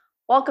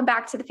Welcome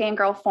back to the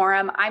Fangirl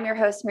Forum. I'm your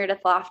host, Meredith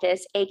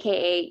Loftus,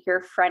 aka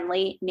your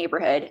friendly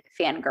neighborhood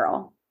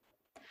fangirl.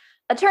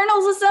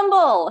 Eternals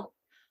Assemble!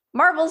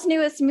 Marvel's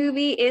newest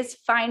movie is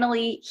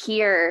finally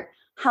here.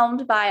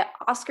 Helmed by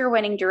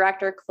Oscar-winning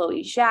director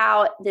Chloe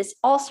Zhao, this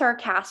all-star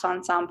cast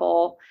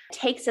ensemble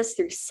takes us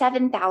through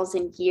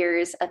 7,000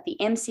 years of the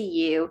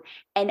MCU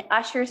and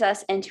ushers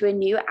us into a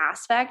new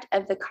aspect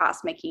of the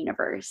cosmic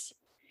universe.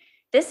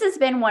 This has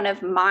been one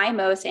of my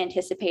most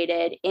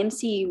anticipated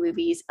MCU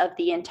movies of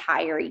the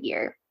entire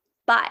year.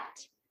 But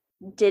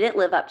did it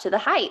live up to the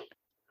hype?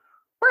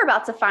 We're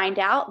about to find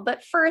out,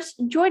 but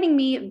first, joining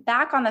me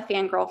back on the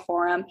Fangirl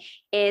Forum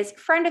is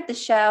friend of the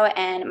show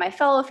and my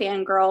fellow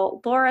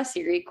fangirl, Laura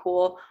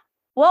Siricool.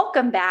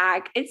 Welcome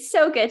back. It's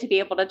so good to be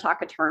able to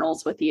talk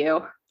Eternals with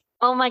you.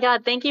 Oh my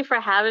God, thank you for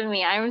having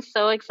me. I'm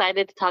so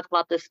excited to talk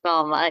about this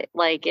film.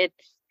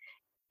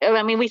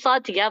 We saw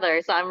it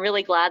together, so I'm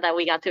really glad that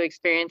we got to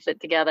experience it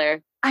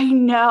together. I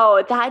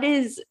know, that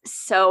is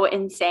so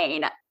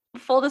insane.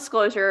 Full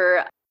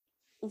disclosure,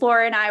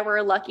 Laura and I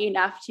were lucky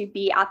enough to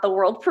be at the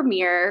world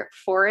premiere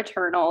for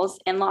Eternals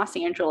in Los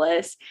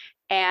Angeles.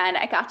 And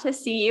I got to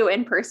see you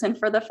in person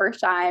for the first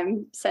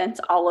time since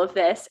all of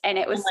this. And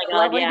it was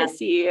lovely to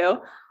see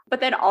you. But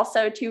then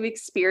also to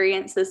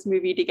experience this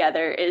movie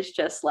together is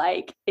just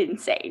like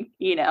insane,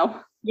 you know?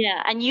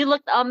 Yeah, and you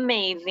looked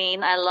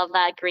amazing. I love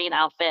that green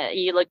outfit.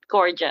 You looked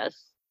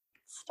gorgeous.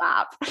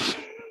 Stop.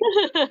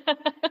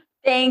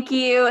 Thank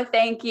you.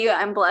 Thank you.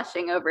 I'm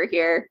blushing over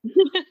here.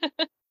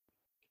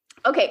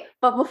 Okay,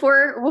 but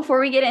before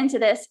we get into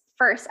this,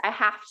 first I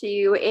have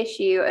to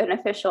issue an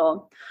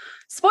official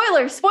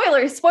spoilers.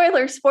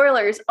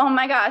 Oh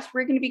my gosh,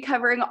 we're going to be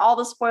covering all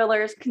the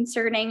spoilers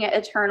concerning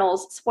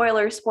Eternals.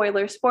 Spoilers.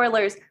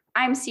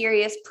 I'm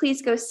serious.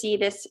 Please go see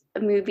this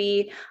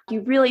movie.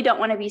 You really don't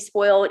want to be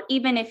spoiled.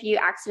 Even if you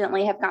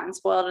accidentally have gotten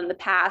spoiled in the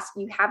past,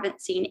 you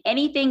haven't seen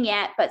anything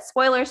yet, but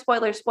spoilers.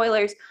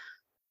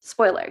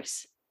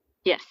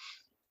 Yes.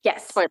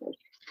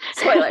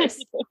 Spoilers.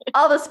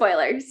 All the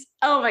spoilers.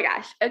 Oh my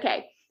gosh.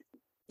 Okay.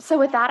 So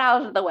with that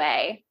out of the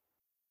way,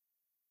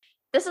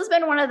 this has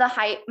been one of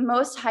the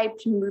most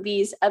hyped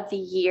movies of the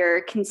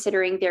year,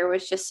 considering there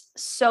was just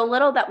so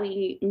little that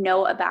we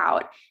know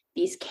about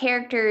these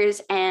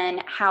characters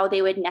and how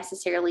they would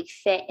necessarily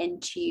fit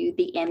into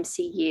the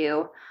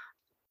MCU.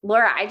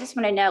 Laura, I just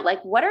want to know,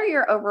 what are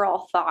your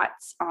overall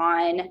thoughts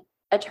on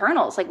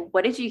Eternals?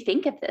 What did you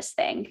think of this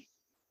thing?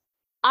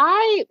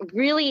 I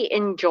really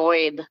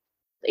enjoyed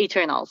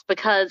Eternals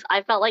because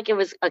I felt like it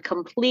was a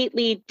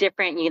completely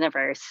different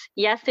universe.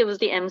 Yes, it was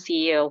the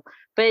MCU,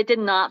 but it did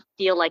not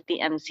feel like the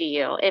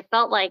MCU. It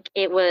felt like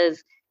it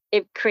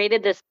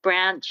created this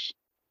branch,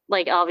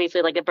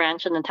 obviously a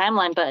branch in the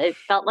timeline, but it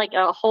felt like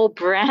a whole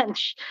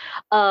branch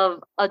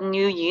of a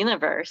new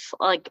universe,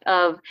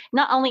 of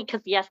not only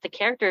because yes, the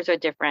characters are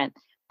different,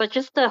 but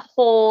just the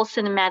whole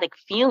cinematic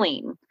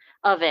feeling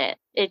of it.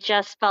 It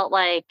just felt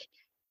like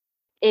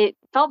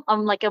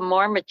like a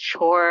more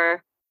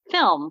mature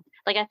film.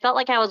 I felt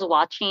like I was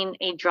watching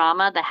a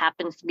drama that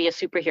happens to be a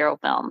superhero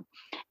film.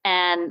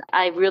 And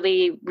I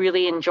really,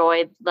 really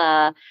enjoyed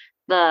the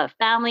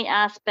family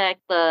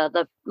aspect,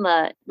 the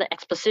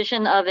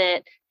exposition of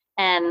it.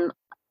 And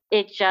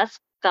it just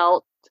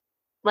felt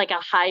like a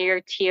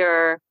higher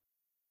tier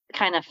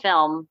kind of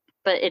film,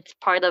 but it's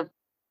a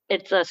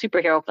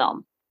superhero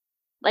film.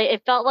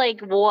 It felt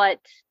like what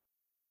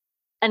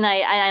and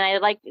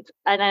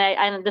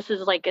this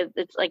is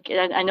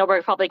I know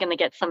we're probably going to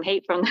get some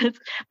hate from this,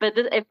 but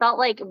it felt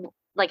like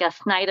a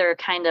Snyder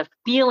kind of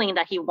feeling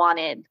that he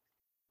wanted.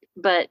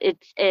 But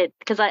it's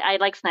because I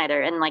like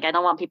Snyder, and I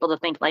don't want people to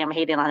think I'm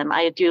hating on him.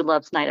 I do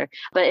love Snyder,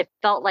 but it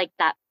felt like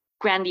that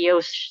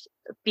grandiose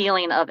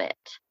feeling of it,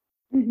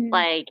 mm-hmm.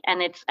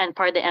 And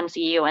part of the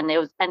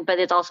MCU, but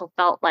it also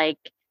felt like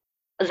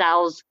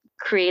Zhao's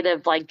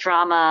creative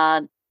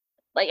drama.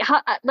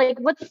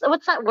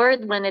 What's that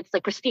word when it's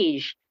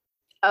prestige?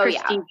 Oh,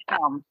 prestige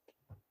film.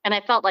 And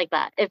I felt like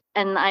that.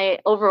 I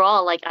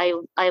overall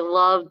I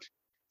loved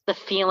the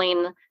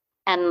feeling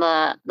and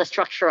the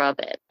structure of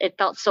it. It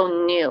felt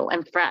so new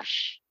and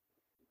fresh.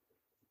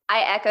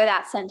 I echo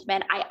that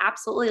sentiment. I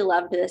absolutely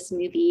loved this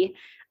movie.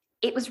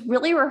 It was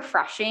really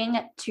refreshing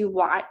to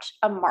watch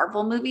a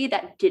Marvel movie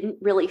that didn't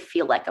really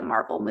feel like a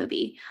Marvel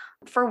movie.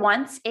 For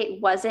once,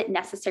 it wasn't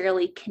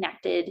necessarily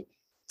connected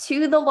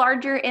to the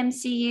larger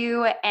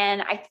MCU.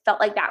 And I felt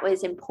like that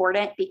was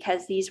important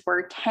because these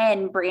were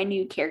 10 brand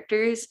new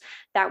characters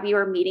that we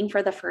were meeting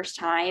for the first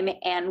time.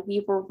 And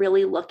we were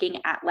really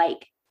looking at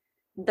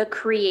the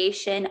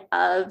creation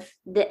of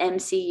the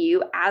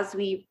MCU as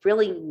we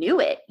really knew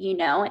it,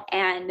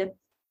 and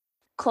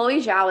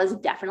Chloe Zhao is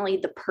definitely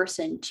the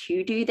person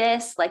to do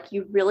this.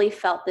 You really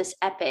felt this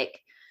epic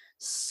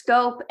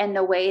scope and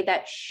the way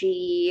that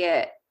she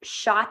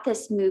shot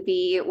this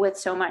movie with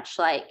so much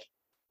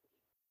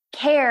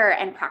care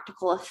and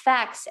practical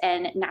effects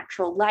and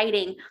natural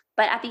lighting.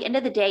 But at the end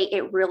of the day,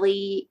 it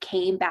really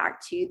came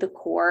back to the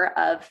core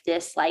of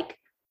this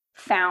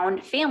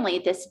found family,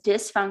 this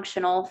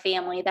dysfunctional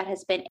family that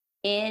has been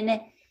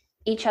in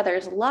each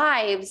other's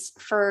lives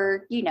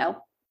for,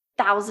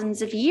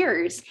 thousands of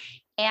years.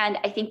 And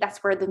I think that's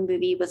where the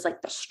movie was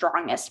like the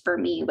strongest for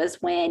me, was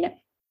when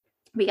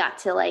we got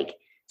to like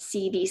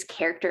see these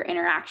character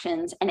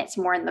interactions, and it's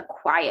more in the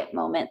quiet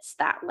moments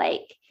that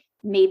like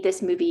made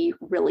this movie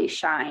really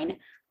shine.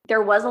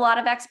 There was a lot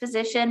of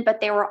exposition,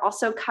 but they were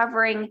also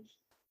covering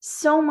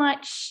so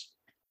much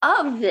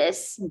of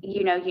this,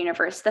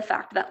 universe. The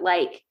fact that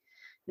like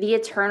the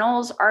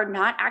Eternals are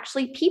not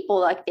actually people,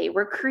 like they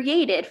were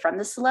created from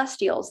the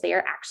Celestials. They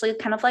are actually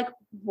kind of like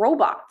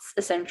robots,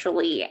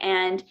 essentially.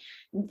 And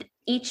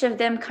each of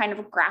them kind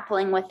of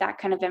grappling with that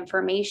kind of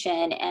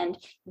information and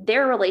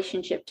their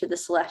relationship to the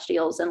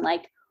Celestials, and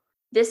like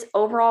this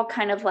overall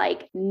kind of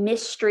like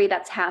mystery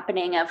that's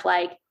happening of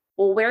like,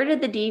 well, where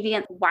did the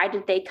deviant, why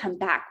did they come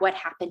back? What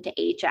happened to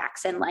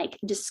Ajax? And like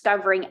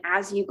discovering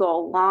as you go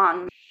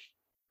along.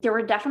 There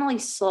were definitely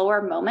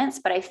slower moments,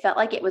 but I felt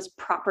like it was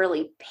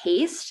properly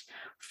paced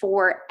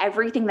for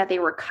everything that they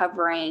were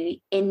covering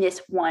in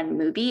this one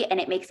movie. And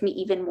it makes me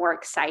even more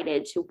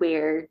excited to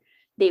where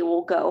they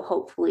will go,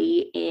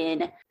 hopefully,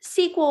 in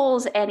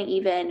sequels and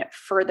even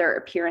further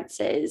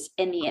appearances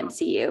in the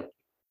MCU.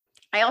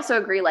 I also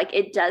agree, like,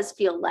 it does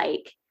feel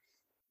like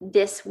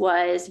this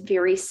was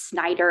very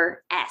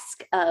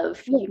Snyder-esque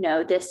of,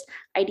 this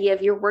idea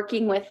of you're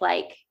working with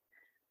like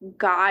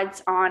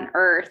gods on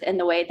earth, and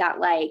the way that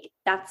like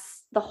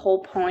that's the whole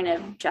point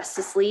of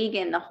Justice League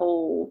and the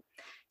whole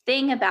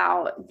thing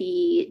about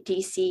the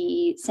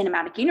DC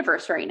cinematic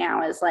universe right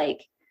now is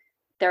like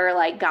there are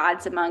like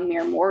gods among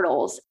mere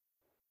mortals.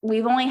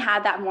 We've only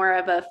had that more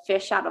of a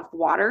fish out of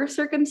water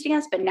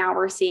circumstance, but now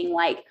we're seeing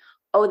like,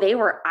 oh, they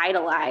were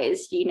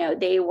idolized,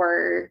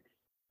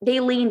 they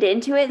leaned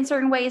into it in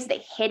certain ways,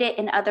 they hid it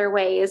in other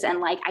ways, and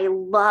like I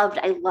loved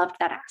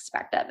that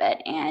aspect of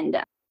it.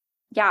 And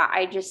yeah,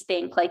 I just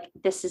think like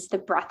this is the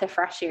breath of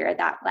fresh air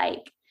that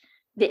like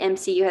the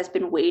MCU has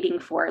been waiting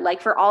for.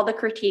 Like for all the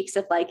critiques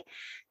of like,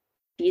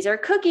 these are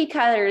cookie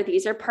cutter,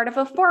 these are part of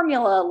a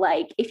formula.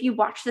 Like if you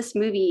watch this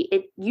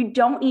movie, you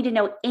don't need to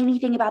know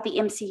anything about the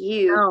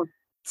MCU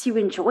to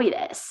enjoy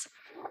this.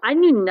 I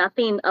knew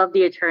nothing of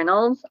the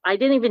Eternals. I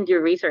didn't even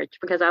do research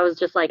because I was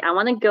just like, I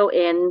want to go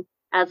in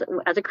as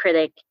a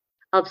critic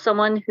of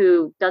someone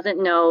who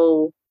doesn't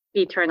know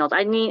the Eternals.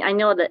 I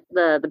know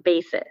the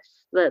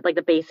basis,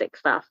 the basic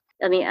stuff.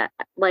 I mean,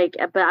 but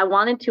I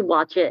wanted to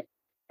watch it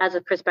as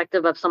a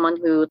perspective of someone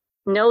who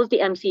knows the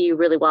MCU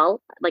really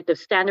well, like the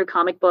standard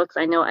comic books.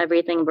 I know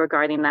everything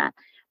regarding that.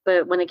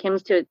 But when it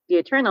comes to the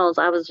Eternals,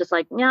 I was just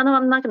like, yeah, no,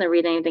 I'm not going to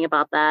read anything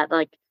about that.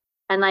 Like,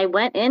 and I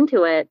went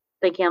into it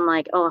thinking, I'm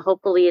like, oh,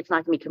 hopefully it's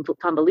not going to be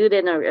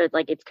convoluted or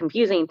like it's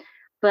confusing.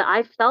 But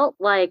I felt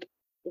like,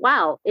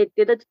 wow, it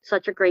did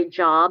such a great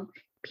job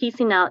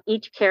piecing out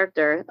each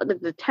character,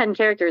 the 10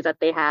 characters that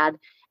they had,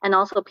 and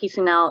also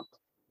piecing out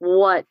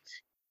what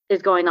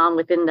is going on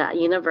within that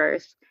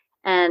universe.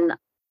 And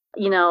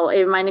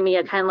it reminded me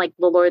of kind of like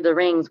the Lord of the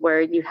Rings,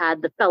 where you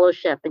had the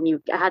Fellowship and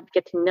you had to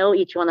get to know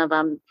each one of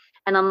them.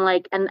 And I'm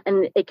like, and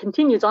it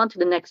continues on to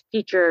the next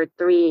future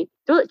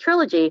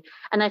trilogy.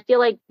 And I feel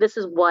like this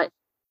is what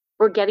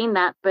we're getting,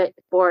 that, but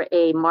for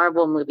a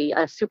Marvel movie,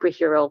 a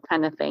superhero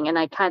kind of thing. And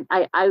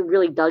I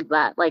really dug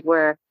that, like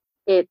where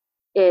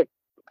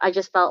I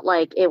just felt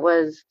like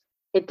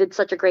it did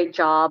such a great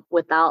job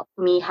without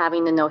me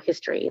having to know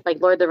history.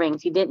 Like Lord of the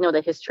Rings, you didn't know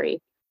the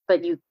history,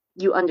 but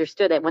you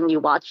understood it when you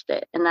watched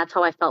it. And that's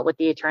how I felt with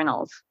the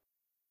Eternals.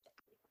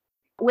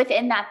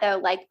 Within that though,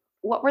 like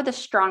what were the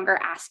stronger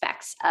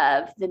aspects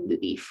of the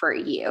movie for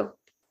you?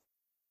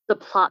 The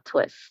plot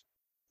twist.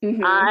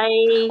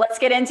 Mm-hmm. Let's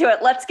get into it.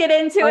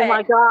 Oh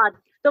my God.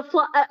 The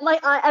plot,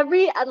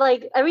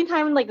 every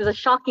time like there's a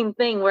shocking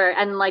thing where,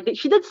 and like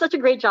she did such a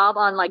great job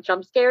on like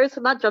jump scares,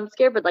 not jump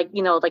scare, but like,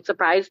 like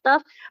surprise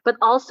stuff, but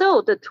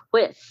also the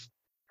twist.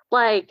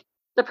 Like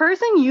the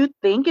person you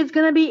think is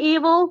going to be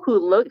evil,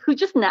 who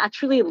just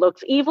naturally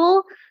looks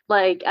evil.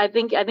 Like, I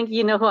think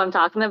you know who I'm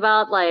talking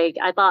about. Like,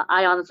 I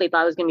honestly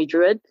thought it was going to be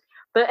Druid,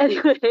 but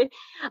anyway,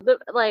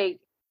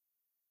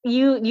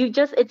 you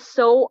just, it's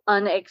so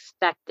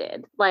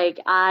unexpected. Like,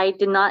 I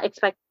did not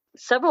expect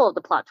several of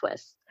the plot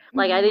twists.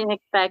 Like, I didn't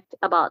expect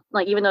about,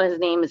 like, even though his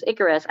name is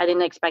Ikaris, I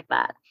didn't expect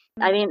that.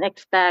 I didn't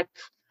expect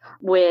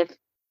with,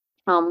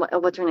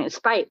 what's her name?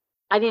 Sprite.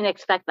 I didn't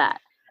expect that.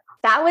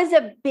 That was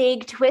a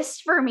big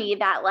twist for me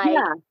that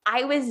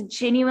I was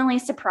genuinely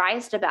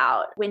surprised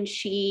about when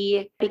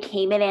she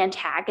became an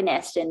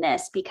antagonist in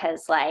this,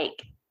 because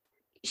like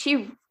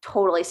she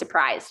totally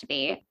surprised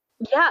me.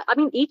 Yeah, I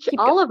mean,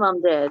 all of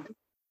them did.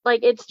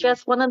 Like, it's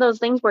just one of those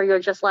things where you're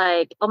just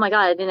like, oh my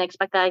God, I didn't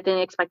expect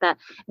that.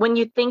 When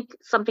you think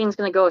something's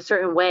going to go a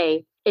certain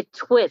way, it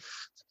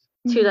twists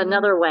to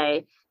another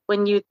way.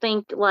 When you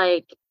think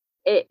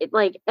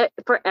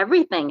for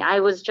everything, I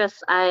was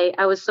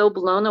so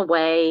blown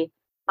away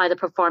by the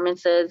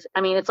performances.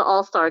 I mean, it's an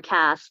all-star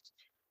cast,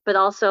 but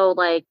also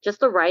like just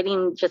the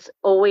writing just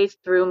always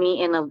threw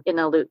me in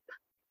a loop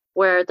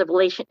where the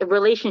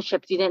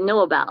relationships you didn't know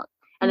about.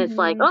 And it's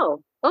like,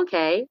 oh,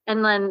 okay.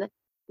 And then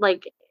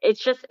like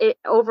it's just it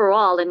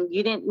overall, and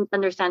you didn't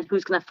understand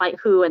who's gonna fight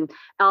who and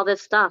all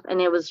this stuff,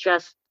 and it was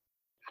just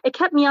it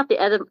kept me off the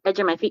edge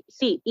of my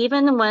seat,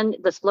 even when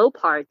the slow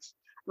parts,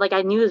 like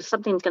I knew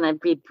something's gonna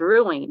be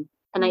brewing,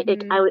 and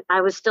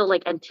I was still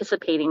like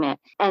anticipating it,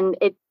 and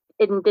it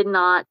did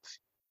not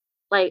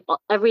like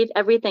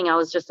everything. I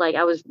was just like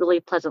I was really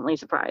pleasantly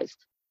surprised.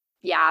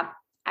 Yeah,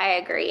 I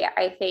agree.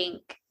 I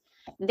think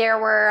there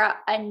were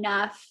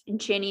enough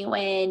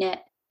genuine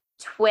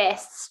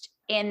twists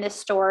in the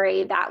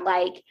story that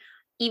like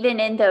even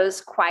in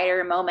those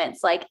quieter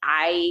moments, like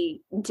I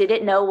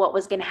didn't know what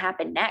was going to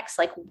happen next,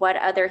 like what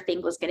other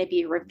thing was going to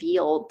be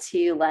revealed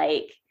to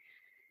like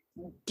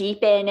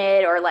deepen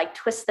it or like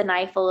twist the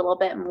knife a little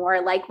bit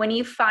more. Like when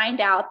you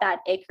find out that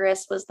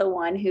Ikaris was the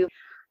one who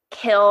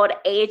killed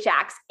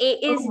Ajax,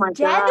 it is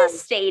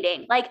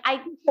devastating. Like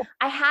I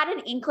had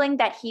an inkling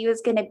that he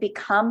was going to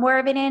become more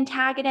of an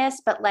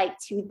antagonist, but like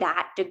to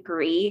that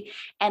degree,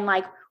 and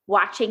like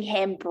watching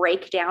him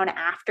break down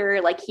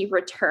after like he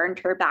returned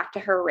her back to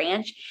her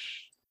ranch,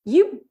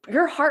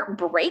 your heart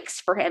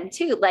breaks for him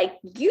too. Like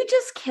you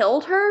just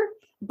killed her,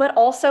 but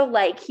also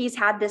like he's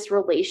had this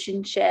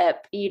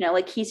relationship, you know,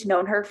 like he's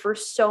known her for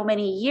so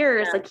many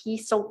years, like he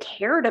still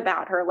cared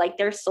about her, like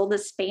there's still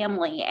this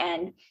family,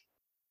 and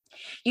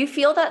you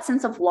feel that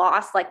sense of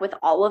loss like with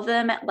all of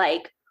them.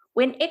 Like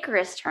when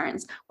Ikaris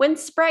turns, when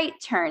Sprite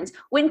turns,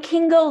 when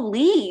Kingo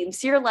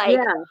leaves, you're like,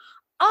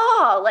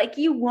 oh, like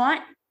you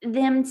want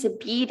them to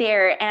be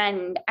there.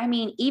 And I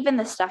mean, even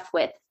the stuff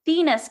with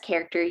Thena's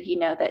character, you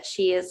know, that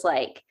she is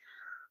like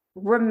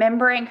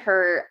remembering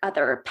her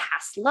other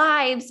past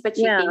lives, but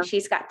you think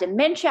she's got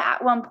dementia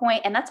at one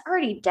point, and that's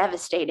already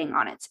devastating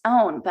on its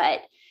own.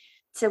 But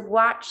to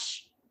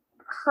watch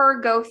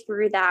her go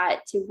through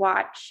that, to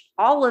watch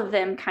all of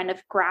them kind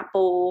of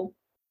grapple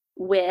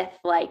with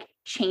like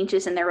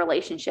changes in their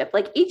relationship,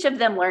 like each of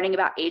them learning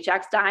about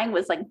Ajax dying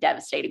was like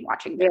devastating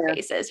watching their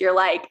faces. You're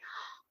like,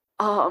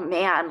 oh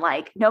man,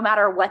 like no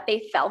matter what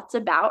they felt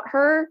about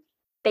her,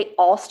 they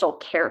all still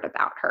cared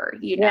about her,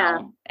 you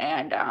know?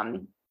 And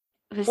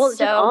it was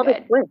so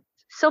good.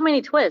 So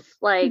many twists,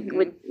 like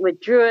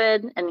with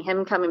Druid and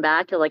him coming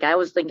back. Like I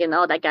was thinking,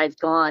 oh, that guy's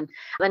gone.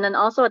 And then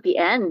also at the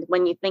end,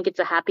 when you think it's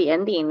a happy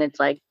ending, it's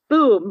like,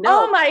 boom,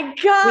 no. Oh my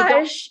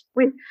gosh.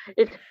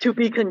 It's to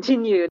be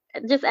continued.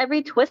 Just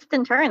every twist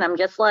and turn. I'm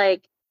just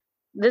like,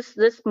 this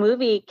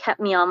movie kept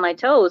me on my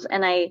toes.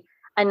 And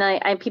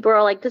people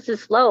are like, this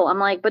is slow. I'm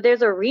like, but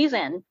there's a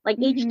reason. Like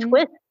each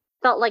twist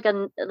felt like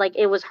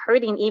it was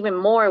hurting even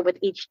more with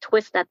each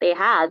twist that they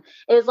had.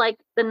 It was like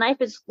the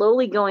knife is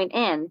slowly going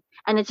in,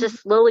 and it's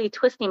just slowly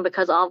twisting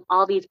because of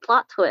all these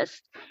plot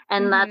twists.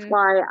 And that's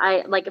why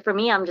I like, for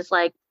me, I'm just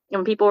like,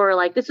 when people were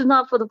like, this is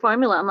not for the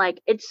formula, I'm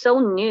like, it's so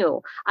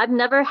new. I've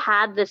never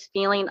had this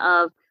feeling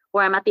of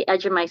where I'm at the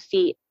edge of my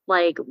seat,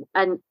 like,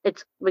 and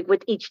it's like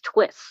with each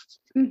twist.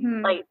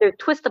 Like there's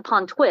twist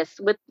upon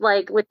twist with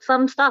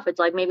some stuff, it's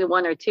like maybe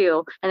one or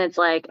two, and it's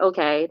like,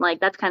 okay, like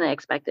that's kind of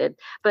expected.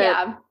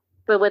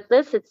 But with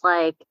this, it's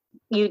like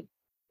they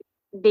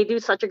do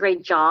such a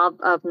great job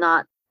of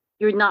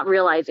you're not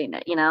realizing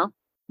it, you know?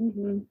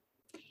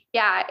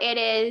 Yeah, it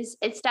is.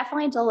 It's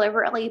definitely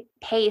deliberately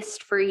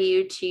paced for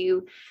you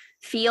to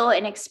feel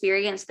and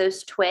experience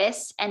those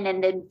twists and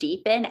then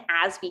deepen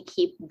as we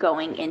keep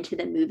going into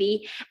the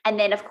movie. And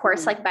then of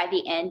course, like by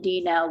the end,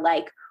 you know,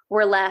 like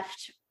we're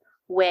left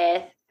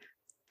with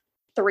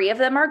 3 of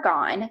them are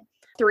gone,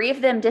 3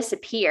 of them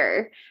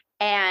disappear,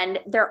 and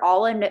they're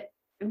all in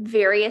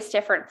various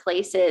different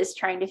places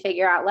trying to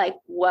figure out like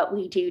what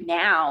we do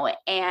now.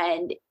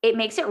 And it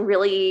makes it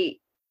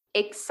really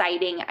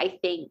exciting, I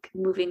think,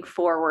 moving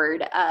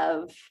forward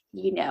of,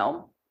 you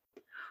know,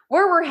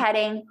 where we're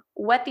heading,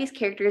 what these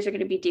characters are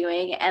going to be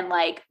doing, and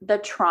like the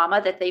trauma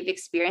that they've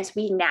experienced.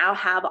 We now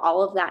have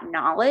all of that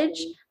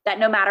knowledge that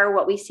no matter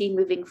what we see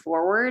moving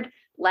forward,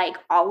 like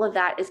all of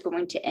that is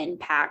going to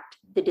impact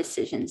the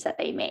decisions that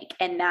they make.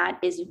 And that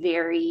is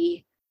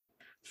very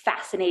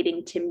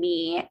fascinating to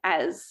me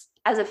as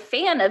a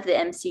fan of the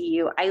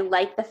MCU. I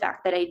like the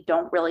fact that I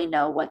don't really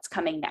know what's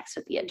coming next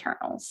with the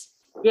Eternals.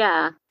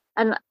 Yeah.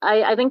 And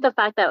I think the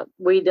fact that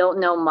we don't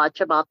know much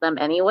about them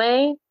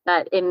anyway,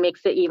 that it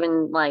makes it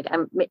even like,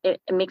 it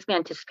makes me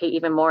anticipate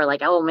even more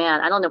like, oh man,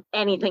 I don't know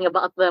anything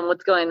about them,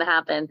 what's going to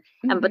happen.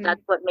 But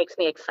that's what makes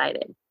me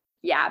excited.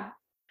 Yeah.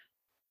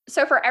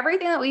 So for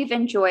everything that we've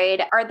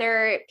enjoyed, are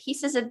there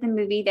pieces of the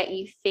movie that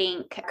you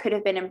think could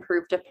have been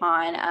improved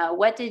upon?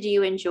 What did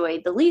you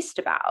enjoy the least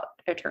about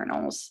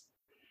Eternals?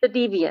 The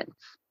deviants.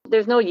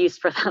 There's no use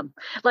for them.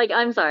 Like,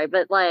 I'm sorry,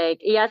 but like,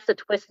 yes, the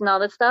twist and all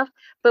this stuff,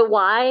 but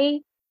why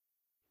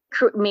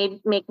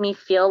make me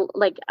feel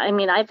like, I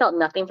mean, I felt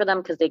nothing for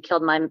them because they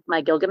killed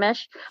my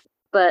Gilgamesh,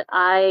 but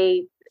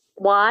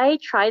why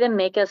try to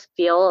make us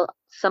feel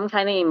some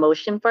kind of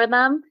emotion for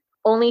them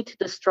only to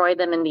destroy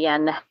them in the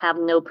end, have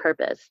no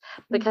purpose.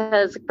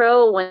 Because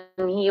Crow, when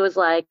he was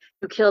like,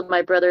 "You killed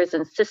my brothers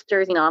and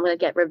sisters, I'm gonna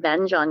get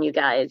revenge on you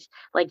guys.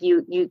 Like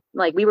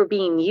like we were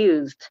being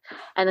used,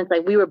 and it's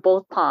like we were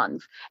both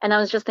pawns." And I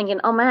was just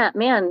thinking, oh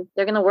man,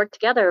 they're gonna work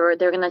together, or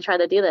they're gonna try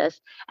to do this.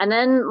 And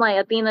then like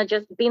Athena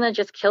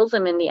just kills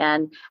him in the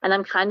end, and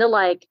I'm kind of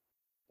like,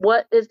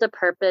 what is the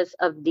purpose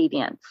of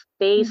deviants?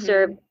 They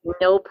serve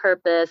no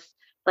purpose,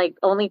 like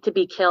only to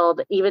be killed,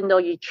 even though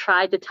you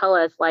tried to tell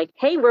us like,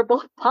 hey, we're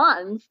both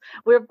pawns.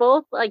 We're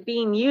both like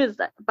being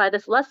used by the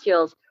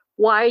Celestials.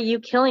 Why are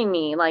you killing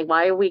me? Like,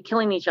 why are we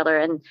killing each other?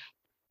 And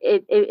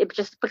it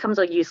just becomes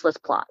a useless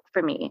plot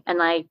for me.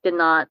 And I did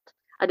not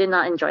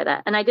enjoy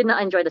that. And I did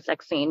not enjoy the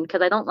sex scene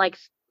because I don't like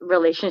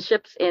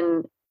relationships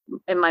in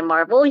my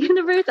Marvel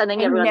universe. I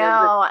think everyone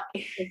No.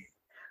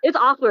 It's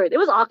awkward. It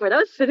was awkward. I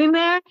was sitting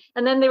there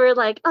and then they were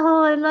like,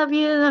 "Oh, I love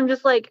you." And I'm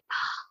just like,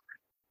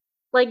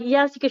 like,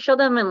 yes, you could show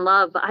them in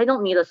love, but I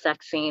don't need a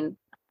sex scene.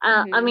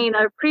 I mean,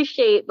 I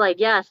appreciate like,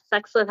 yes,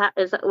 sex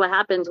is what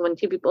happens when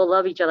two people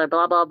love each other,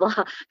 blah, blah, blah.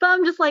 But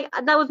I'm just like,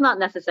 that was not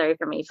necessary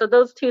for me. So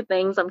those two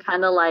things, I'm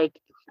kind of like,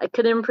 I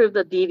could improve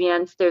the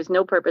deviants. There's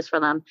no purpose for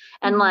them.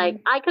 And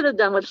like, I could have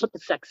done without the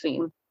sex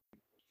scene.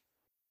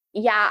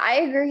 Yeah,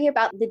 I agree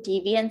about the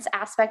deviance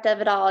aspect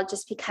of it all,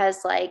 just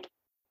because like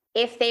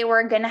if they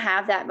were going to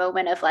have that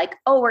moment of like,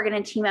 oh, we're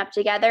going to team up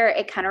together,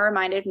 it kind of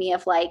reminded me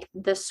of like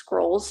the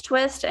Skrulls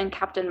twist and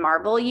Captain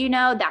Marvel,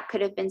 that could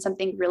have been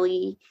something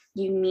really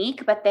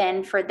unique. But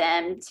then for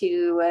them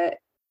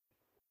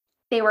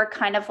they were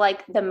kind of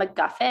like the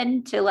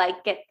MacGuffin to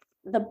like get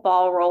the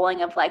ball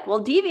rolling of like,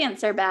 well,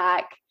 deviants are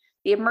back.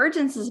 The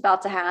emergence is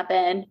about to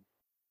happen.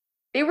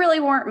 They really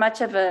weren't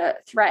much of a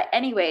threat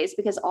anyways,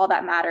 because all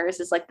that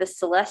matters is like the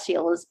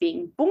Celestial is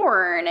being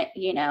born,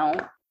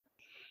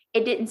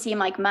 It didn't seem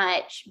like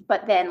much,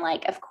 but then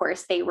like, of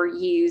course, they were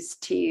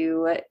used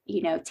to,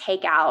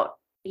 take out,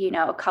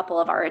 a couple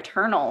of our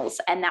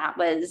Eternals. And that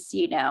was,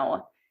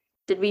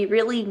 did we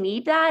really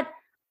need that?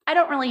 I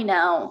don't really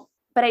know,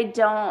 but I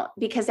don't,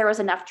 because there was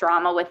enough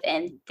drama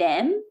within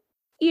them,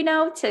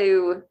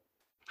 to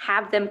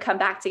have them come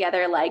back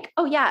together like,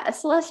 oh yeah, a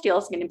Celestial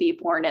is going to be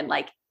born in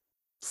like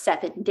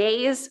 7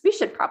 days. We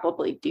should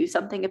probably do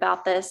something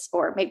about this,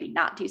 or maybe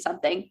not do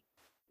something,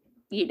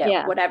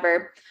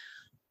 whatever.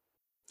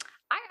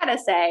 I gotta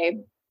say,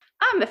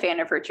 I'm a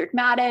fan of Richard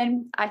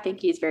Madden. I think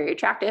he's very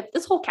attractive.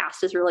 This whole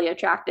cast is really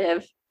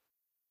attractive.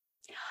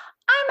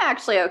 I'm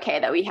actually okay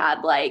that we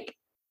had like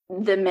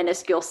the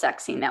minuscule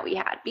sex scene that we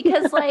had,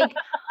 because like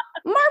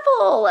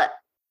Marvel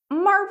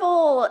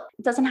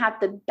doesn't have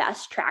the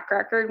best track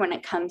record when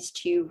it comes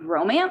to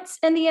romance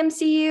in the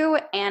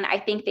MCU. And I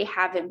think they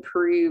have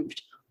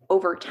improved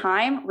over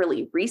time,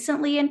 really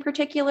recently in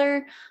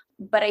particular.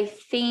 But I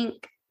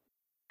think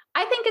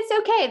it's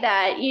okay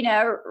that,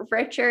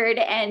 Richard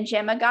and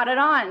Gemma got it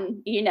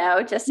on,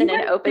 just in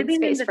an open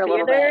space for a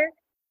little bit.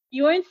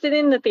 You weren't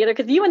sitting in the theater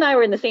because you and I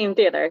were in the same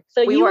theater.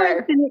 So you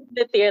were sitting in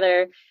the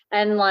theater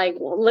and like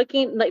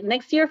looking like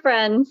next to your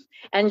friends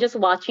and just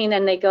watching,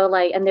 and they go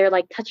like, and they're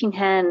like touching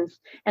hands,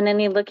 and then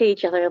they look at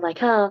each other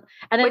like, oh,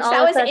 and then which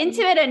that was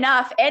intimate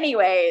enough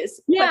anyways.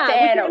 Yeah. But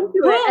then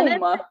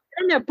boom.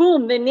 And they're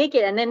boom, they're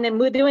naked, and then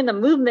they're doing the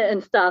movement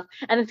and stuff.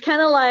 And it's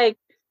kind of like,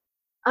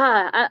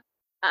 I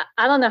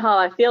don't know how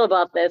I feel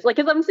about this. Like,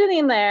 cause I'm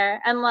sitting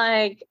there and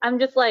like, I'm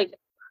just like,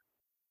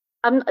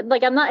 I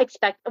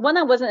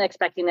wasn't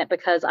expecting it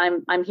because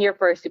I'm here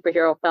for a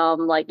superhero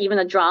film, like even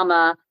a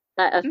drama,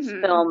 a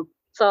film.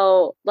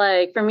 So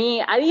like for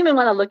me, I didn't even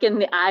want to look in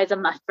the eyes of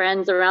my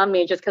friends around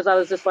me just because I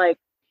was just like,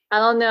 I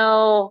don't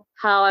know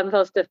how I'm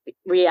supposed to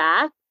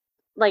react.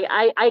 Like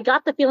I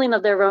got the feeling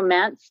of their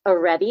romance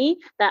already,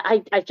 that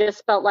I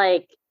just felt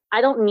like I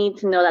don't need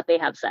to know that they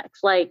have sex.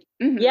 Like,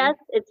 yes,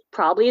 it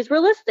probably is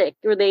realistic.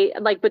 Or they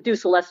like, but do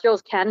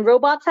Celestials, can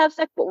robots have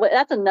sex? But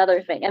that's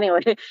another thing. Anyway,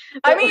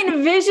 I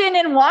mean, Vision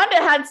and Wanda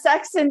had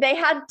sex and they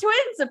had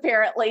twins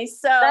apparently.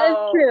 So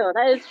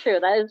that is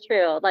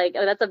true. Like,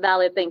 that's a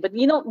valid thing. But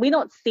we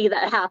don't see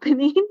that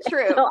happening.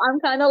 True. So I'm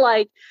kind of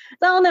like,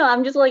 I don't know.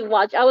 I'm just like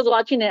I was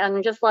watching it. And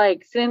I'm just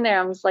like sitting there.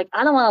 I'm just like,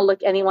 I don't want to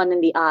look anyone in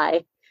the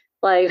eye,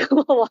 like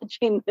while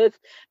watching this,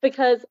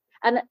 because.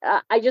 And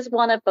I just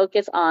want to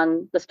focus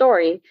on the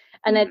story.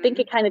 And I think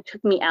it kind of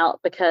took me out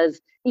because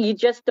you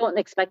just don't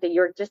expect it.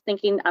 You're just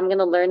thinking, I'm going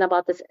to learn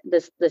about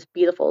this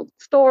beautiful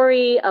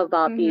story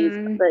about the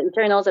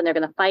Eternals, and they're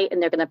going to fight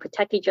and they're going to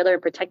protect each other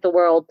and protect the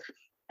world.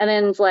 And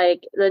then it's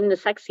like, then the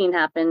sex scene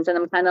happens. And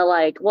I'm kind of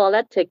like, well,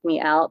 that took me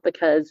out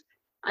because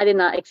I did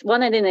not,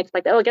 I didn't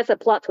expect that. Oh, I guess a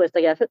plot twist,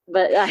 I guess,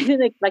 but I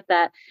didn't expect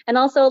that. And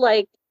also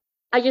like,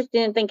 I just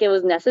didn't think it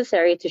was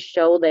necessary to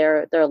show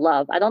their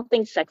love. I don't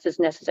think sex is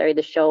necessary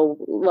to show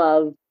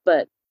love,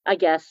 but I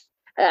guess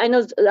I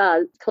know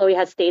Chloe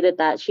has stated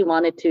that she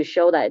wanted to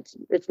show that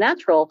it's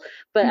natural,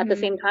 but at the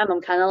same time,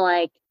 I'm kind of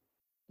like,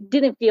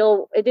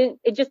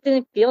 it just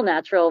didn't feel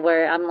natural,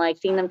 where I'm like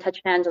seeing them touch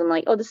hands and I'm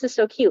like, oh, this is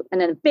so cute. And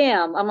then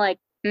bam, I'm like,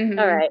 all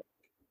right.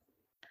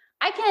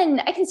 I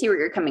can see where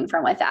you're coming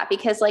from with that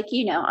because like,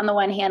 on the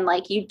one hand,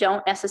 like you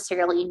don't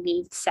necessarily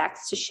need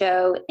sex to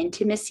show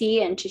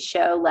intimacy and to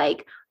show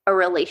like a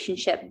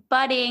relationship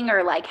budding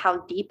or like how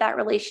deep that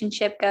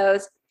relationship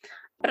goes.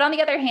 But on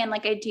the other hand,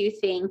 like I do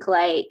think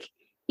like,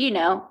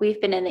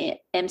 we've been in the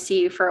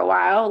MCU for a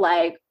while,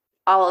 like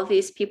all of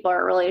these people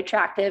are really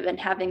attractive and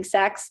having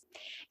sex,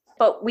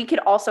 but we could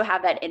also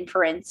have that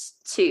inference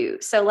too.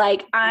 So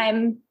like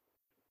I'm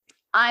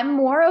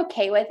more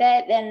okay with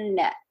it than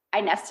I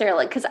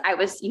necessarily, because I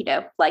was,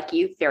 like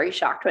you, very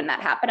shocked when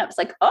that happened. I was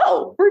like,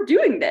 oh, we're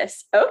doing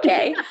this.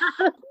 Okay.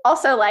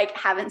 Also, like,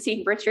 haven't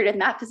seen Richard in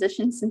that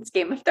position since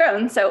Game of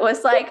Thrones. So it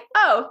was like,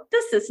 oh,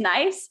 this is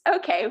nice.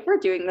 Okay, we're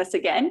doing this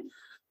again.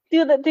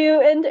 Do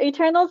and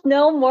Eternals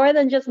know more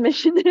than just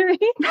missionary?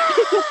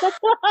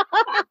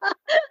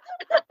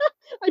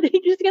 Are they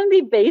just gonna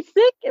be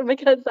basic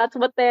because that's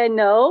what they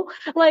know?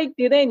 Like,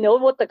 do they know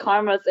what the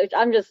karma is?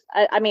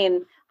 I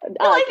mean,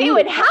 like they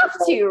would have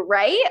to,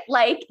 right?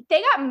 Like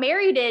they got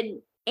married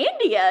in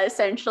India,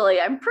 essentially.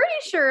 I'm pretty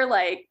sure,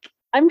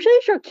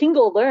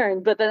 Kingo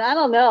learned, but then I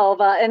don't know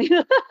about any.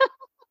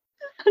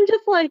 I'm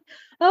just like,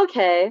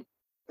 okay,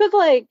 because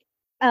like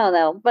I don't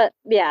know, but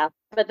yeah,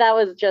 but that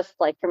was just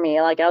like for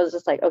me, like I was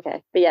just like,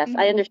 okay, but yes,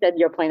 I understood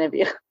your point of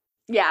view.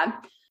 Yeah.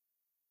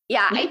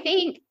 I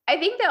think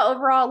the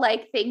overall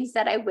like things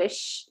that I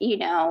wish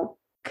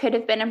could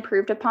have been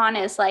improved upon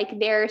is like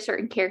there are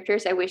certain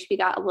characters I wish we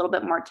got a little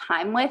bit more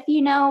time with,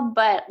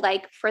 but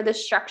like for the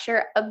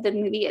structure of the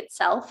movie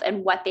itself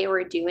and what they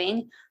were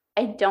doing,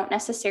 I don't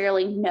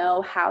necessarily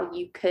know how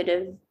you could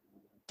have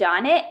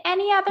done it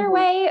any other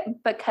way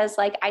because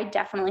like I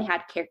definitely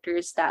had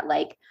characters that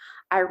like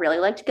I really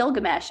liked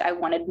Gilgamesh. I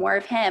wanted more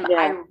of him. Yeah.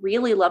 I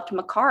really loved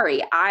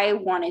Makkari. I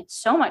wanted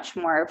so much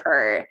more of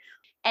her.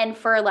 And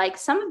for like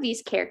some of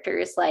these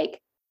characters,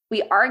 like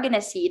we are going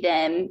to see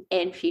them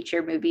in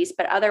future movies,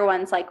 but other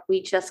ones, like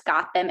we just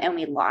got them and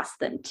we lost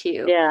them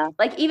too. Yeah.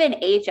 Like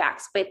even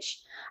Ajax, which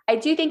I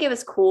do think it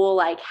was cool,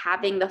 like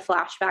having the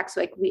flashbacks.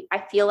 Like I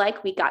feel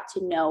like we got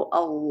to know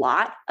a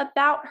lot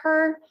about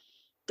her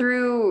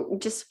through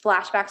just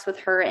flashbacks with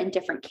her and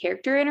different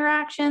character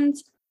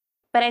interactions.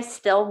 But I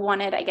still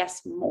wanted, I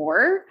guess,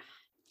 more.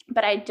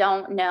 But I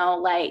don't know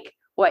like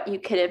what you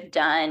could have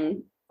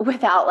done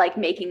without like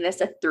making this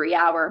a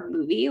 3-hour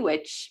movie,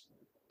 which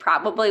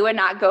probably would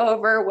not go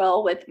over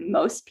well with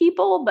most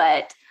people,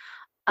 but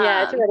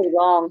yeah, it's already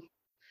long.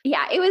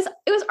 Yeah, it was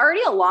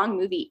already a long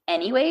movie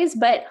anyways,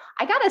 but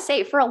I gotta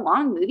say for a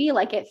long movie,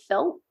 like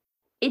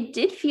it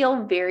did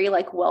feel very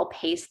like well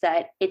paced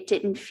that it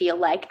didn't feel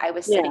like I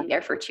was sitting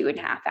there for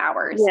 2.5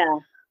 hours. Yeah.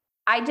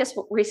 I just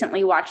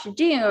recently watched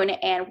Dune,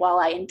 and while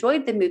I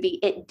enjoyed the movie,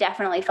 it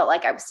definitely felt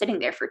like I was sitting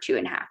there for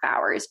 2.5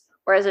 hours.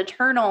 Whereas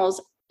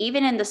Eternals,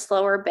 even in the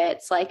slower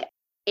bits, like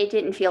it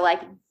didn't feel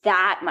like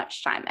that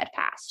much time had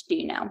passed,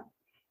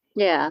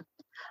 Yeah.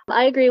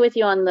 I agree with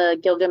you on the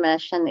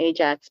Gilgamesh and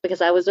Ajax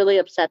because I was really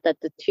upset that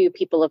the 2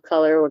 people of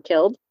color were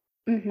killed.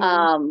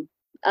 Mm-hmm.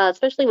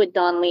 Especially with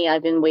Don Lee,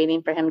 I've been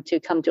waiting for him to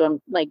come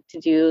to to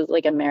do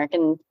like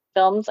American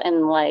films,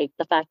 and like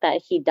the fact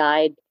that he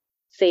died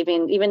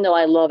saving, even though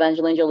I love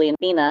Angelina Jolie and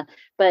Athena,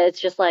 but it's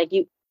just like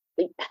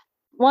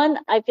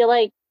I feel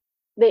like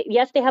they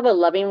have a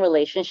loving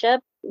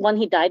relationship. One,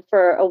 he died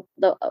for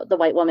the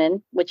white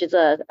woman, which is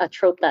a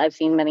trope that I've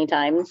seen many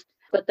times.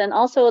 But then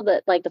also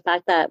the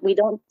fact that we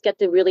don't get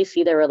to really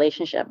see their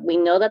relationship. We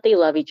know that they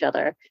love each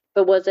other,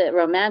 but was it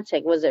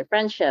romantic? Was it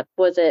friendship?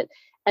 Was it?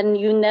 And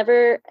you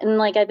never, and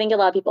like I think a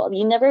lot of people,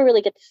 you never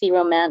really get to see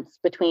romance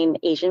between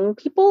Asian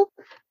people,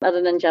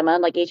 other than Gemma,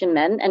 like Asian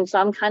men. And so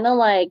I'm kind of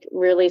like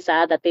really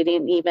sad that they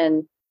didn't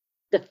even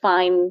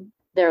define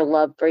their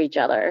love for each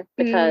other,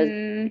 because I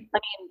mean,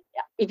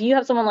 if you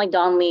have someone like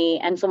Don Lee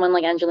and someone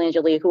like Angelina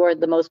Jolie, who are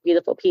the most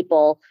beautiful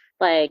people,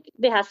 like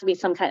there has to be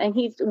some kind, and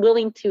he's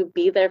willing to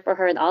be there for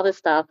her and all this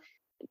stuff.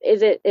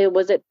 Was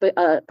it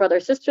brother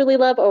sisterly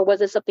love, or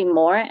was it something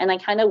more? And I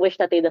kind of wish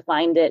that they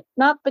defined it,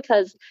 not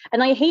because,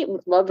 and I hate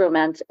love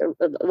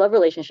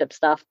relationship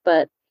stuff,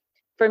 but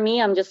for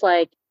me, I'm just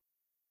like,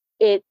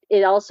 it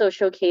also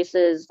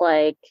showcases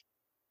like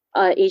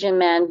Asian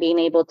man being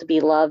able to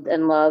be loved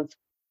and loved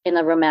in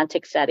a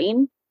romantic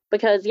setting.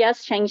 Because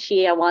yes,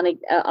 Shang-Chi, I wanted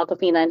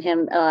Awkwafina and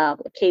him,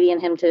 Katie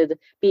and him to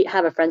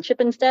have a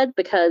friendship instead,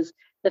 because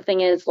the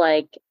thing is,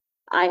 like,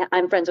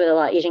 I'm friends with a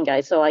lot of Asian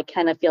guys, so I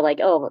kind of feel like,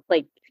 oh,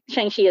 like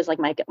Shang-Chi is like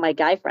my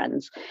guy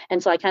friends,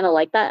 and so I kind of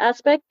like that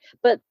aspect.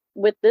 But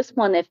with this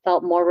one, it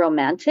felt more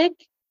romantic,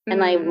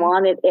 and I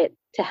wanted it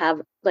to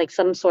have like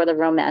some sort of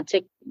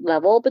romantic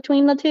level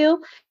between the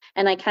two,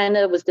 and I kind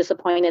of was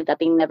disappointed that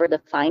they never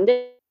defined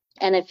it,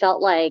 and it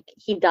felt like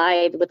he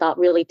died without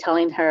really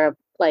telling her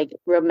like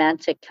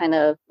romantic kind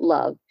of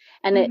love,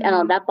 and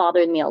that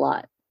bothered me a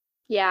lot.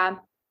 Yeah,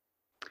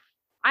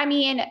 I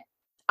mean,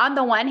 on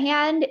the one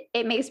hand,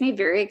 it makes me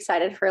very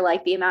excited for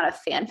like the amount of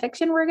fan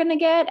fiction we're going to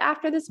get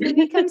after this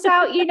movie comes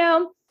out,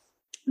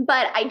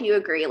 but I do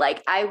agree.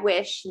 Like, I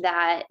wish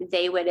that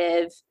they would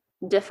have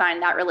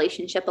defined that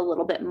relationship a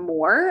little bit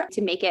more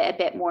to make it a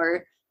bit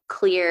more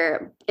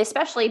clear,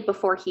 especially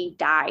before he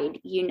died,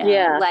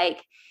 Yeah.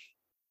 like,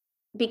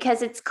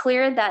 because it's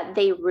clear that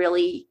they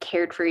really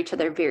cared for each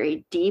other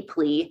very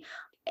deeply.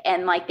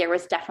 And like, there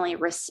was definitely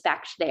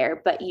respect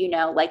there, but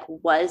like,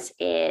 was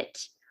it,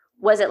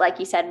 like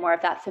you said, more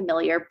of that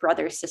familiar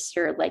brother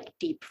sister, like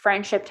deep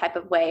friendship type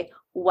of way?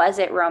 Was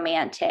it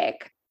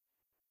romantic?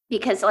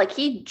 Because like,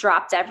 he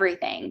dropped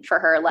everything for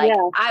her. Like,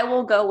 Yeah. I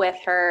will go with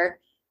her.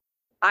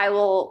 I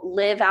will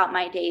live out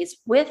my days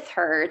with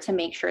her to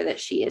make sure that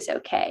she is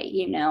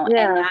okay, and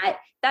Yeah.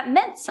 that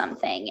meant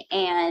something.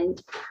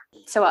 And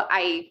so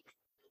I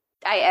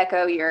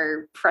echo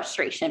your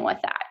frustration with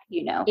that,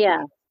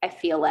 Yeah. I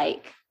feel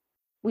like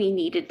we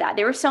needed that.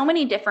 There were so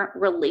many different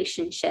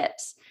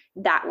relationships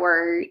that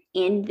were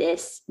in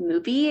this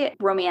movie,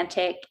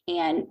 romantic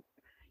and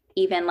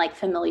even like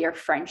familiar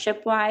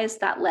friendship wise,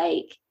 that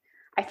like,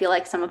 I feel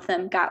like some of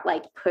them got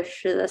like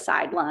pushed to the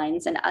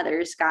sidelines and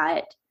others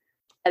got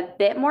a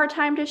bit more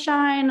time to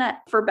shine,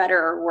 for better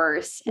or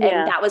worse. Yeah.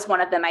 And that was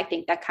one of them, I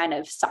think, that kind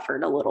of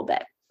suffered a little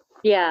bit.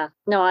 Yeah.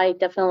 No, I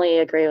definitely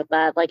agree with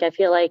that. Like, I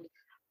feel like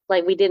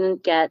we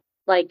didn't get,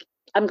 like,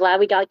 I'm glad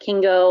we got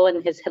Kingo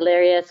and his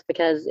hilarious,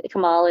 because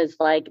Kamal is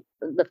like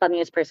the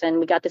funniest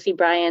person. We got to see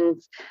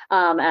Brian's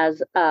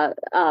as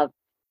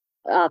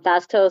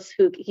Fastos,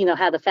 who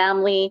had a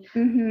family,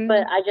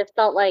 but I just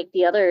felt like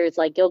the others,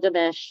 like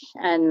Gilgamesh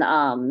and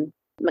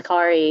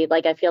Makari,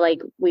 like I feel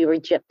like we were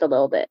gypped a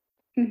little bit.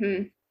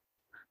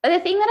 But the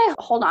thing that I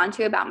hold on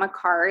to about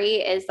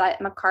Makari is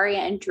that Makari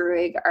and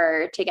Druig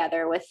are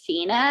together with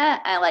Fina,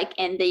 like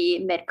in the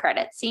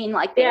mid-credit scene,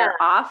 like they're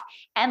off,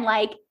 and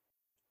like,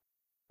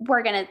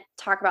 we're going to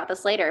talk about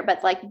this later,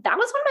 but like, that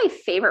was one of my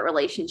favorite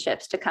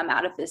relationships to come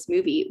out of this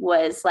movie,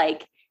 was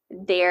like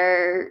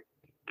their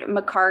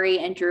Makari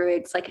and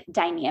Druig's like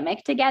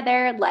dynamic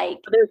together. Like,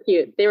 they were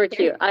cute. They were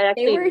cute. I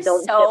actually they were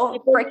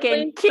so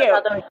freaking cute.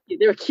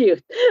 They were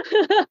cute.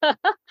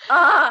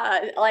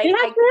 Like, they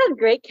had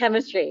great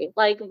chemistry.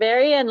 Like,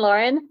 Barry and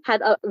Lauren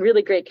had a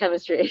really great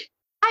chemistry.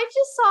 I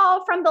just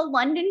saw from the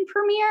London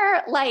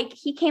premiere, like,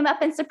 he came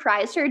up and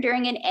surprised her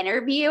during an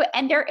interview,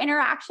 and their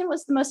interaction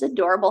was the most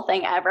adorable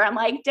thing ever. I'm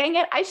like, dang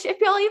it, I ship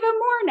y'all even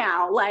more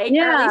now. Like,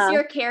 or at least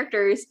your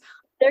characters.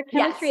 Their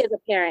chemistry is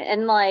apparent.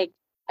 And like,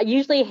 I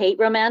usually hate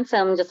romance.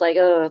 I'm just like,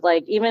 oh,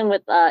 like even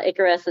with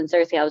Icarus and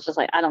Cersei, I was just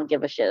like, I don't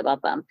give a shit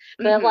about them.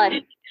 But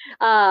like,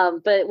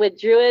 but with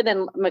Druid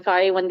and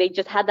Makari, when they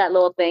just had that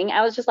little thing,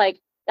 I was just like,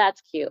 that's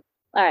cute.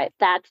 All right,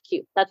 that's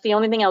cute. That's the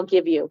only thing I'll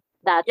give you.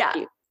 That's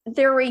cute.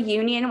 Their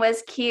reunion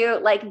was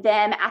cute. Like,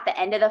 them at the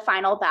end of the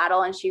final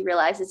battle and she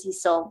realizes he's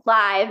still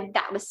alive.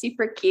 That was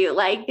super cute.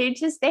 Like,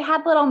 they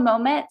had little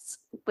moments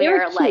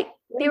where like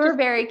they were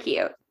very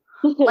cute.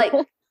 Like,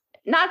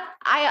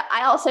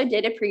 I also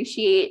did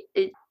appreciate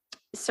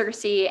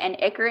Cersei and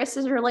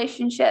Icarus's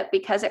relationship,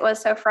 because it was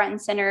so front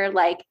and center.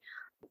 Like,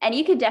 and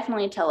you could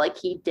definitely tell like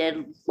he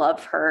did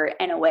love her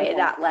in a way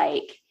that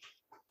like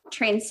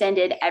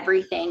transcended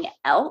everything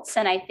else.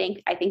 And I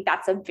think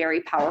that's a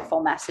very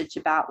powerful message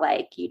about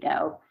like,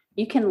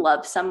 you can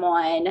love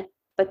someone,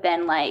 but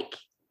then like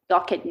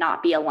y'all could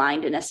not be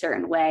aligned in a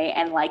certain way.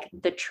 And like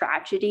the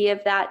tragedy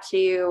of that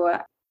too.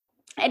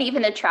 And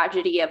even the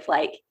tragedy of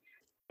like,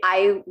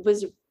 I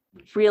was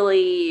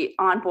really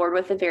on board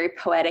with a very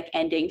poetic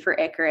ending for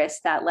Icarus,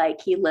 that like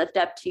he lived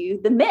up to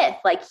the myth.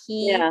 Like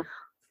he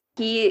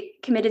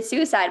committed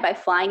suicide by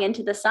flying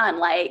into the sun.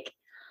 Like,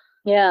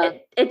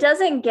 it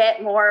doesn't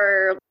get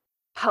more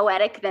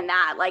poetic than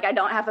that. Like, I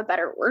don't have a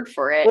better word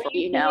for it.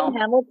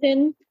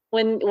 Hamilton,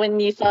 when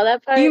you saw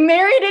that part, you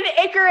married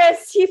an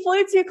Icarus. He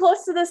flew too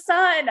close to the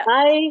sun.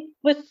 I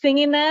was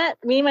singing that.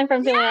 Me and my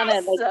friend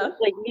Filiana,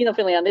 like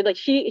Filiana, like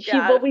she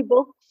but we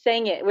both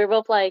sang it. We were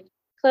both like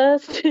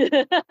close.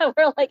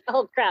 We're like,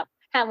 oh crap,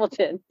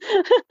 Hamilton.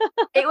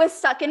 It was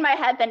stuck in my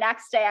head the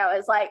next day. I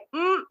was like,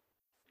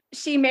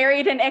 she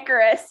married an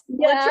Icarus,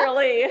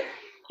 literally.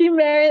 She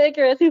married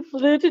Icarus, who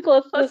flew too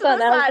close to the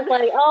sun. I was just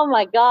like, oh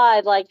my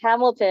god, like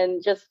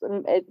Hamilton just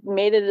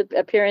made an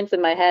appearance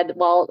in my head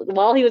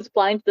while he was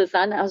flying to the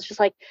sun. I was just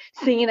like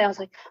singing. I was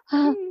like,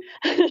 oh.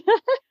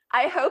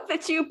 I hope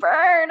that you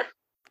burn.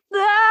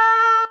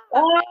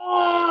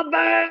 Oh,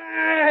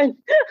 burn!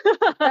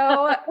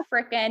 So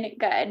freaking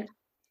good.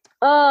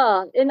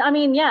 Oh, and I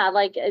mean,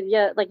 like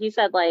you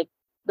said, like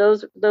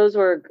those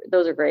are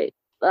great.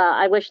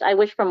 I wish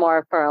for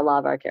more for a lot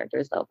of our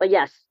characters though. But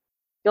yes,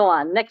 go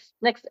on. Next,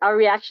 our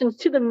reactions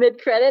to the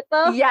mid-credit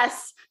though.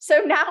 Yes. So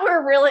now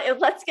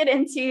let's get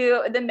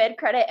into the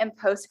mid-credit and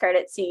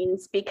post-credit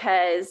scenes,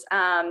 because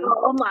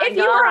if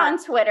you were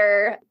on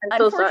Twitter,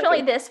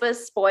 unfortunately this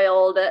was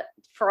spoiled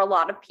for a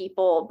lot of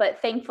people,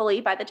 but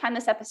thankfully by the time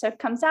this episode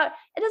comes out,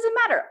 it doesn't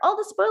matter. All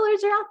the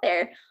spoilers are out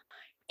there.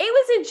 It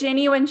was a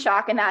genuine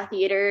shock in that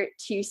theater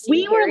to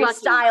see Harry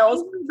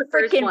Styles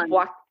freaking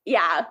walk.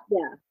 Yeah.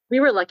 We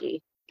were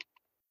lucky.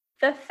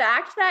 The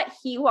fact that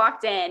he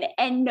walked in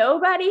and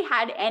nobody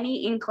had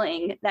any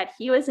inkling that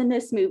he was in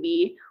this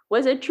movie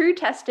was a true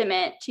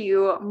testament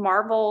to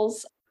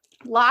Marvel's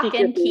lock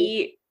and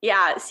key,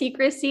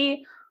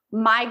 secrecy.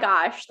 My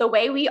gosh, the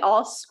way we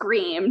all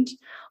screamed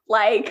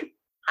Like,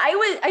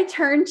 I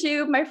turned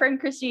to my friend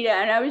Christina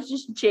and I was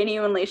just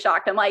genuinely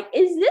shocked. I'm like,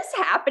 is this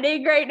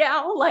happening right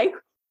now? Like,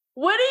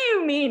 what do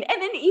you mean?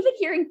 And then even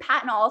hearing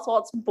Patton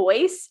Oswalt's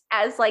voice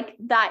as like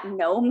that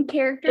gnome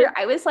character,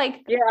 I was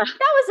like, Yeah.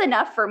 that was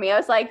enough for me. I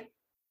was like,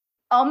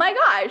 oh my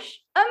gosh,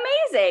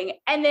 amazing.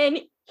 And then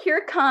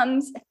here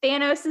comes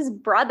Thanos'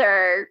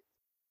 brother,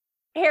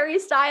 Harry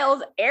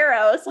Styles'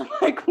 Eros. I'm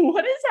like,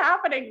 what is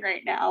happening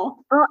right now?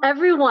 Oh,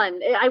 everyone.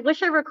 I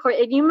wish I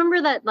recorded. You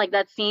remember that like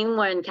that scene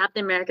when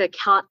Captain America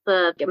caught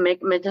the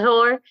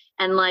Minotaur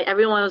and like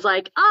everyone was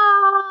like,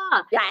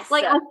 ah. Yes.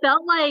 Like I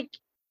felt like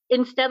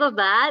instead of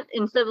like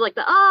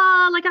the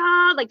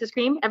like the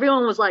scream,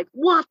 everyone was like,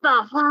 what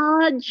the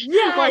fudge?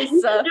 Yes. Like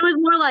it was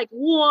more like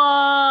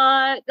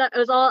what? That it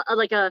was all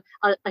like a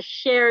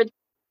shared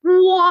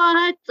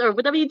what or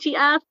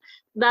WTF.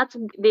 That's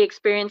the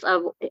experience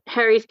of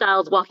Harry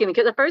Styles walking.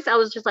 Because at first I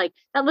was just like,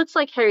 that looks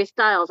like Harry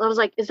Styles. I was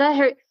like, is that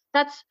Harry?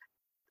 That's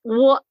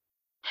what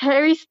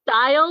Harry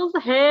Styles?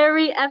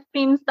 Harry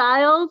effing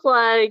Styles?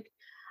 Like,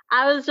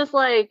 I was just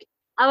like,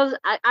 I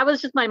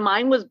was just, my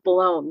mind was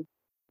blown.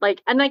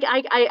 Like, and like,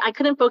 I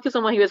couldn't focus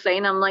on what he was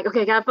saying. I'm like,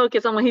 okay, I gotta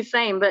focus on what he's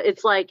saying. But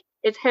it's like,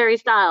 it's Harry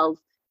Styles.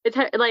 It's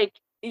like,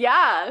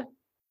 yeah.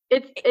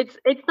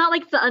 It's not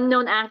like it's an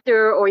unknown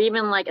actor or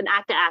even like an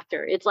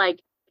actor. It's like,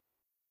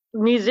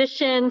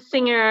 musician,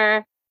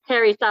 singer,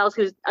 Harry Styles,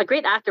 who's a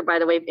great actor, by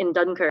the way, in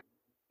Dunkirk.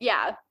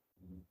 Yeah.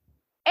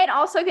 And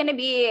also going to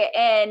be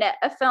in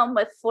a film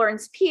with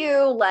Florence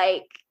Pugh,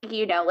 like,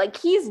 you know, like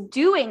he's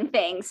doing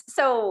things.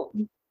 So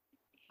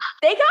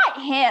they got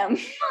him.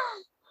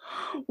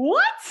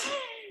 What?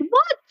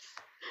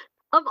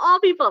 Of all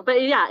people.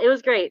 But yeah, it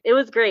was great. It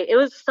was great.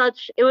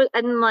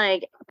 And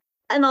like,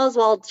 and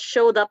Oswald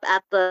showed up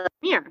at the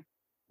premiere.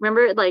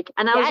 Remember? Like,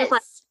 and I was just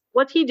like,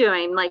 what's he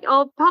doing? Like,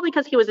 oh, probably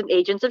because he was in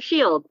Agents of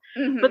S.H.I.E.L.D.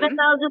 Mm-hmm. But then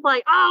I was just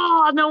like,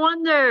 oh, no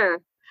wonder.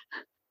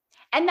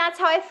 And that's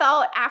how I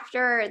felt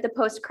after the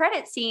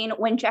post-credit scene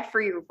when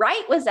Jeffrey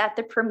Wright was at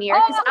the premiere.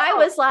 Because I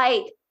was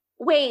like,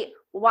 wait,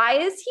 why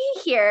is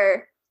he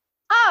here?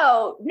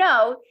 Oh,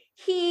 no,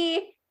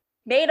 he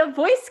made a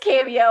voice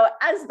cameo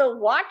as the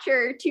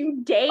Watcher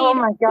to Dane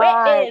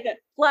Whitman.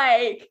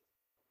 Like,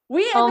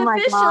 we have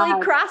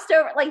officially crossed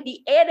over. Like, the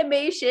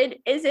animation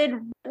is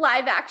in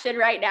live action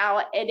right now,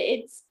 and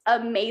it's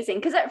amazing.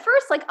 Because at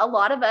first, like, a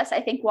lot of us, I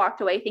think,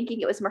 walked away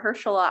thinking it was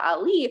Mahershala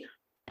Ali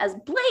as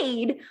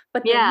Blade,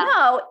 but then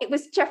no, it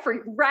was Jeffrey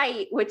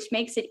Wright, which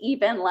makes it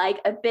even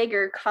like a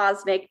bigger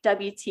cosmic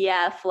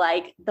WTF.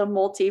 Like, the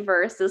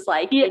multiverse is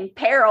like in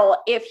peril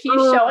if he's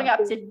showing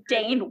up to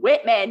Dane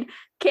Whitman,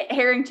 Kit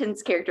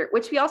Harington's character,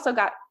 which we also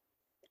got.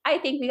 I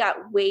think we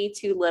got way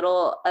too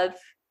little of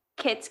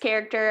Kit's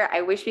character.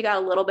 I wish we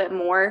got a little bit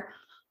more,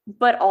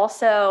 but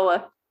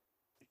also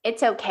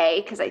it's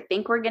okay because I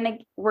think we're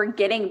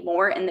getting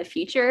more in the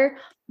future.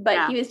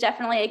 But he was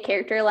definitely a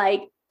character.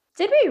 Like,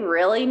 did we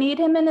really need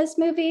him in this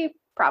movie?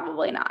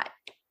 Probably not,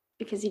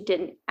 because he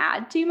didn't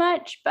add too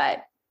much. But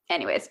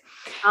anyways,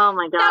 oh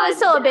my god, that was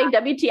still a big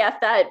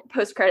WTF. That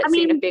post-credit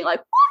scene of being like,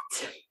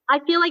 what? I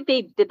feel like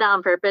they did that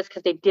on purpose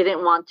because they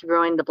didn't want to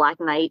ruin the Black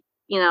Knight.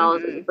 You know,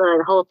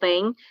 the whole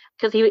thing,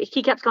 because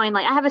he kept going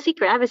like, I have a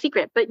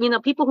secret. But, you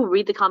know, people who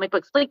read the comic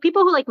books, like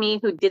people who like me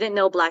who didn't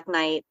know Black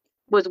Knight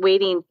was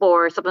waiting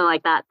for something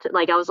like that.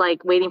 Like, I was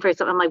like waiting for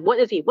something. I'm like, what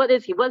is he?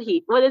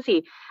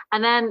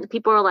 And then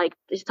people were like,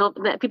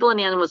 people in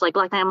the end was like,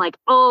 Black Knight. I'm like,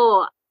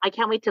 oh, I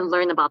can't wait to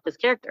learn about this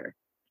character.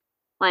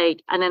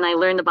 Like, and then I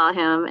learned about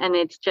him, and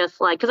it's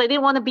just like, because I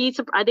didn't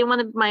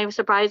want my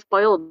surprise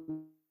spoiled,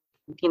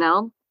 you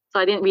know? So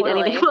I didn't read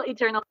anything about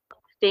Eternal.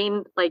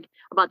 Dane, like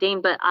about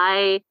Dane, but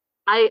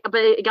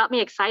but it got me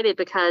excited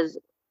because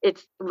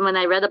it's when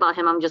I read about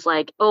him, I'm just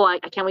like, oh, I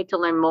can't wait to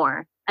learn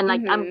more. And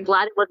like, I'm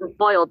glad it wasn't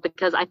spoiled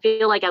because I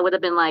feel like I would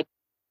have been like,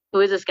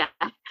 who is this guy?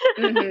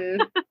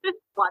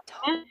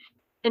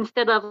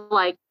 Instead of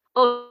like,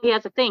 oh, he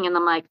has a thing. And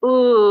I'm like,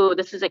 ooh,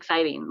 this is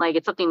exciting. Like,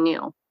 it's something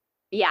new.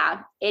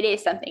 Yeah, it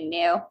is something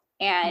new.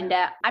 And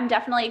I'm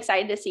definitely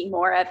excited to see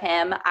more of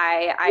him.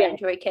 I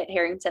enjoy Kit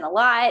Harington a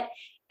lot.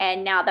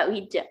 And now that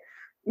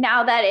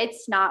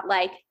it's not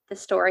like the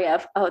story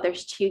of, oh,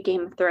 there's 2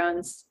 Game of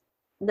Thrones,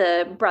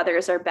 the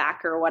brothers are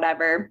back or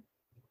whatever,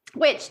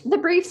 which the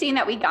brief scene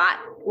that we got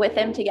with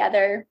them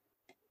together,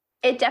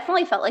 it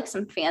definitely felt like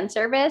some fan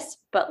service,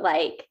 but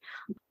like,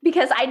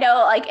 because I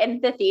know like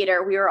in the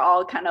theater, we were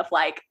all kind of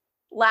like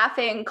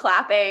laughing,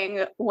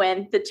 clapping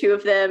when the 2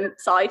 of them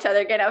saw each other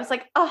again. I was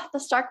like, oh, the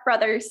Stark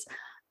brothers.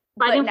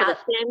 Fighting for the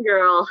same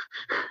girl.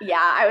 Yeah,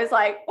 I was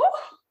like, oh,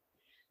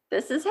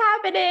 this is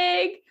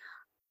happening.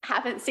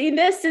 Haven't seen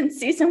this since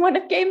season 1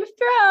 of Game of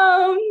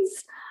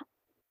Thrones.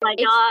 My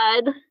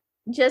God.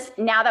 Just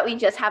now that we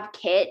just have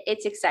Kit,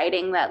 it's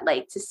exciting that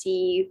like to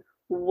see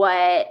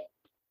what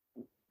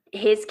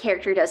his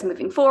character does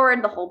moving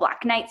forward. The whole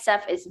Black Knight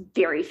stuff is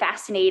very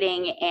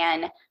fascinating,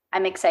 and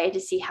I'm excited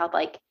to see how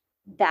like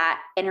that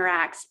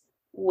interacts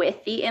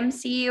with the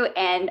MCU.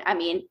 And I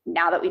mean,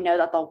 now that we know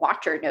that the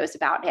Watcher knows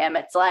about him,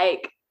 it's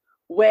like,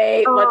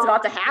 wait, what's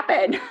about to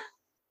happen?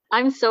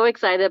 I'm so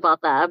excited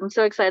about that. I'm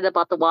so excited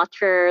about the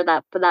Watcher,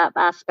 that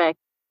aspect.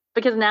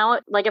 Because now,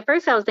 like at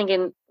first I was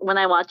thinking when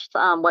I watched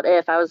What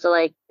If, I was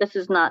like, this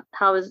is not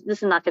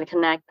gonna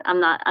connect. I'm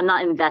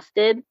not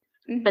invested.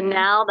 But Hmm.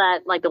 now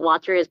that like the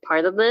Watcher is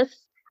part of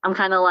this, I'm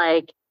kind of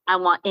like, I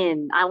want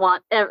in. I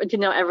want to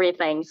know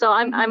everything. So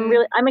Hmm.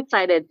 I'm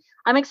excited.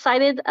 I'm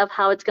excited of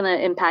how it's gonna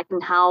impact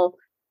and how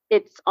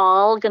it's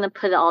all gonna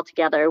put it all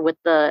together with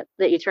the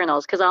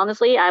Eternals. Because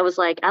honestly, I was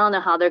like, I don't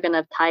know how they're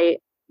gonna tie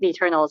the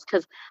Eternals.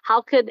 Because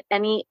how could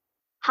any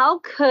how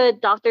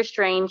could Doctor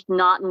Strange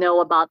not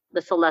know about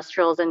the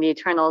Celestials and the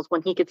Eternals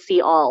when he could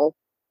see all?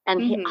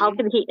 And how Hmm.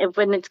 could he, if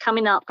when it's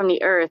coming out from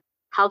the Earth,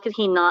 how could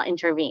he not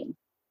intervene?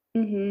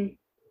 Hmm.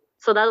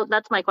 So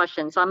that's my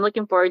question. So I'm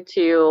looking forward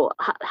to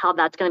how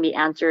that's going to be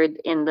answered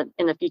in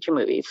the future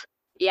movies.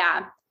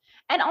 Yeah.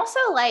 And also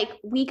like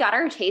we got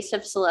our taste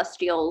of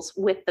Celestials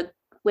with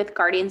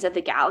Guardians of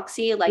the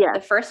Galaxy, like Yeah,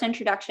 the first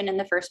introduction in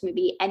the first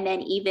movie, and then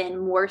even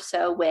more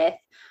so with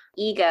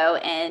Ego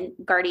and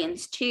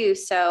Guardians 2.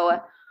 So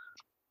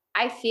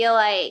I feel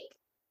like,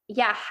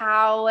 yeah,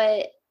 how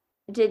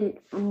did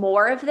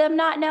more of them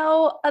not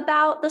know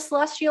about the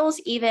Celestials,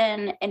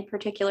 even in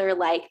particular,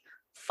 like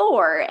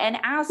Thor and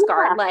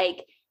Asgard? yeah,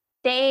 Like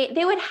they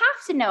would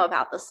have to know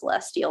about the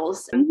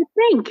Celestials. you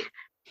think?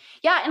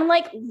 Yeah, and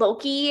like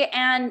Loki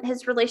and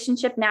his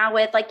relationship now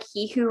with like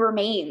He Who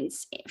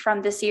Remains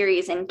from the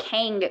series and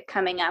Kang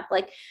coming up.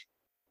 Like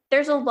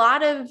there's a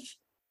lot of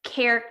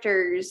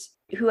characters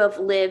who have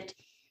lived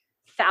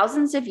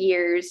thousands of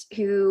years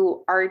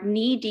who are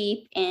knee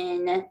deep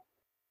in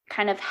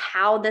kind of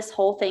how this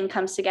whole thing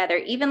comes together.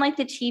 Even like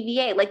the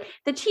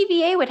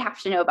TVA would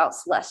have to know about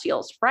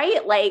Celestials,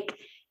 right? Like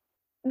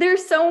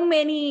there's so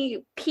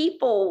many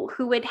people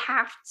who would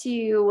have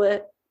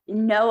to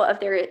know of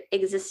their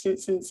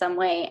existence in some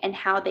way and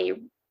how they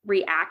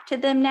react to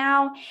them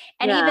now.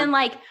 And Yeah, even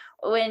like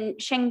when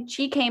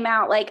Shang-Chi came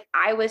out, like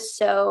I was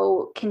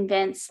so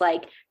convinced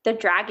like the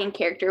dragon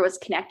character was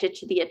connected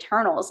to the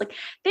Eternals. Like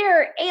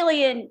there are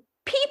alien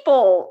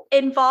people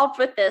involved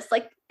with this.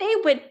 Like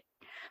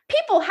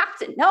people have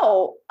to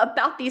know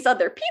about these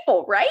other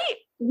people, right?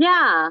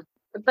 yeah.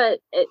 But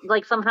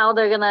like somehow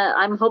they're gonna.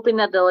 I'm hoping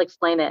that they'll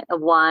explain it of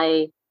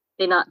why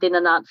they did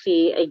not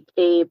see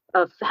a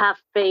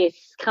half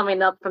face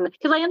coming up from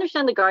because I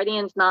understand the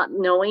Guardians not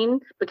knowing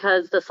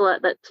because that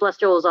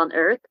Celestial was on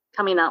Earth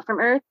coming out from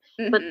Earth.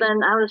 But Mm-hmm.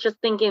 then I was just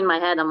thinking in my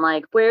head, I'm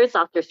like, where is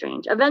Doctor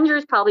Strange?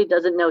 Avengers probably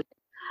doesn't know.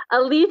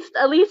 At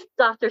least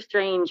Doctor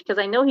Strange because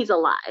I know he's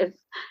alive.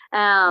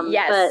 Um, but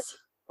Yes.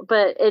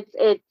 but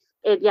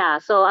yeah.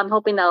 So I'm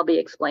hoping that'll be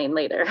explained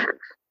later.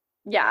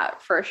 Yeah,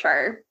 for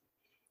sure.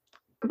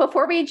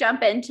 Before we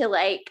jump into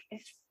like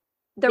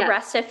the Yes.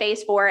 rest of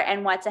phase four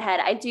and what's ahead,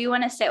 I do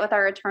want to sit with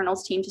our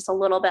Eternals team just a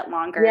little bit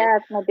longer.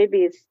 Yes, my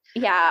babies.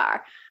 Yeah,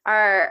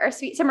 our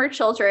sweet summer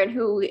children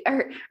who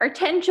are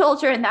 10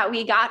 children that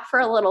we got for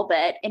a little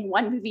bit in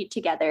one movie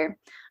together.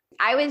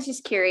 I was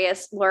just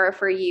curious, Laura,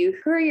 for you,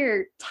 who are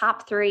your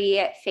top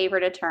three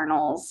favorite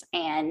Eternals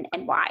and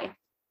why?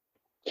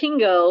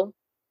 Kingo,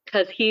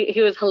 because he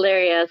was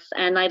hilarious,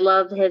 and I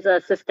loved his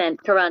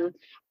assistant Karan.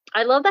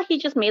 I love that he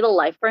just made a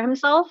life for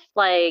himself,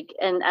 like,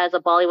 and as a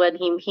Bollywood,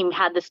 he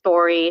had the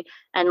story,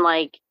 and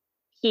like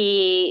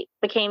he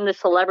became the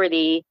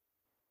celebrity,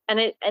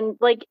 and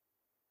like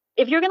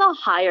if you're gonna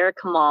hire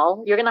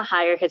Kamal, you're gonna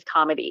hire his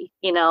comedy.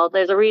 You know,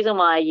 there's a reason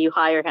why you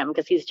hire him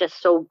because he's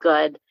just so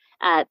good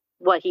at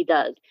what he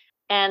does.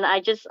 And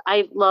I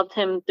loved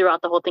him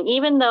throughout the whole thing,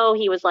 even though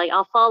he was like,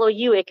 "I'll follow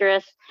you,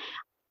 Icarus."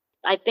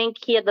 I think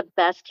he had the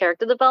best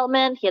character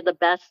development. He had the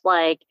best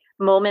like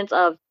moments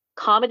of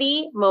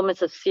comedy,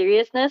 moments of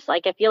seriousness.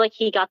 Like I feel like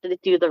he got to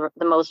do the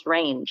most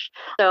range.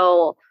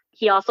 So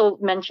he also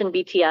mentioned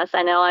BTS.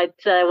 I know I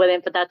said I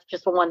wouldn't, but that's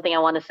just one thing I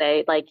want to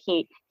say. Like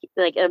he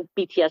like a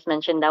BTS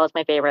mentioned that was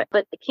my favorite.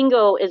 But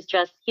Kingo is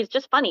just he's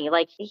just funny.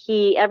 Like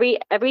he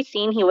every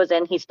scene he was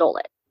in, he stole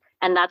it,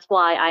 and that's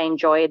why I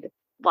enjoyed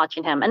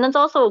watching him. And it's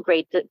also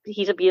great that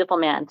he's a beautiful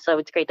man, so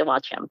it's great to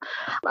watch him.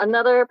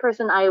 Another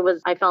person I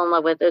fell in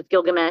love with is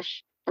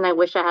Gilgamesh, and I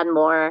wish I had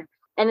more.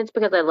 And it's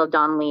because I love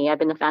Don Lee. I've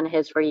been a fan of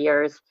his for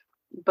years.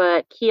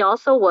 But he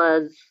also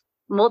was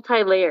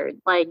multi-layered.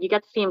 Like you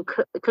got to see him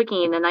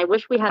cooking, and I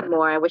wish we had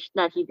more. I wish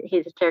that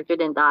his character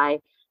didn't die.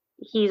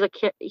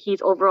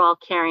 He's overall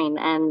caring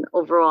and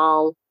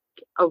overall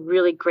a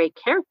really great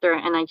character,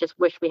 and I just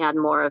wish we had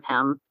more of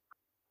him.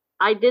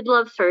 I did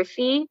love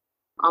Cersei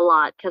a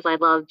lot because I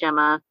love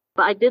Gemma,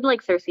 but I did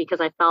like Cersei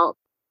because I felt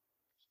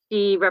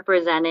she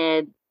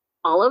represented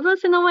all of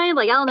us in a way.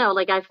 Like I don't know,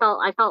 like I felt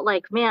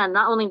like man,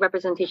 not only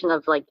representation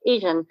of like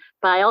Asian,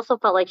 but I also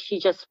felt like she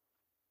just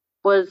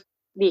was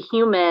the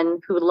human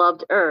who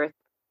loved Earth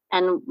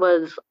and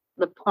was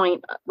the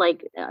point.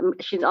 Like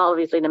she's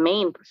obviously the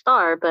main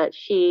star, but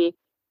she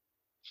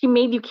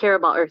made you care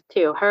about Earth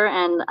too. Her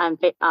and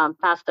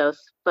Fastos,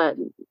 but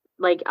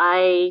like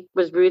I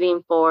was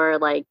rooting for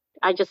like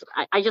I just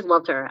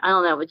loved her. I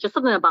don't know, it's just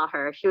something about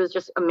her. She was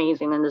just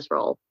amazing in this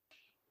role.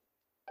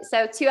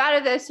 So 2 out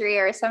of those 3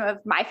 are some of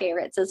my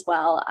favorites as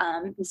well.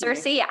 Mhm.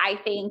 Cersei, I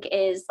think,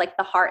 is like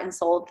the heart and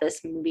soul of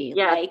this movie.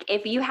 Yes. Like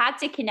if you had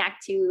to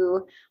connect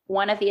to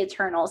one of the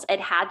Eternals, it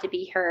had to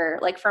be her,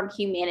 like from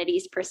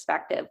humanity's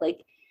perspective.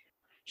 Like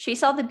she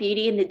saw the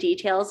beauty in the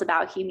details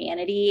about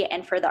humanity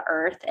and for the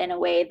earth in a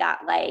way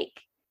that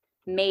like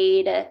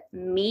made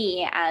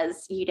me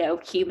as,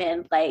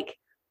 human, like,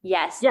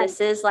 yes, Yes.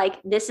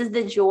 this is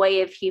the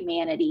joy of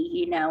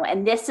humanity,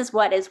 and this is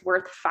what is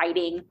worth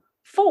fighting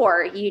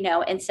for,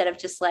 instead of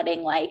just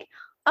letting like,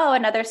 oh,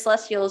 another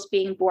celestial is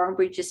being born,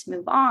 we just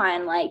move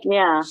on. Like,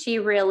 Yeah. she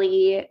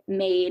really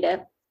made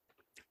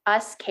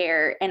us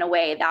care in a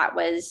way that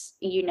was,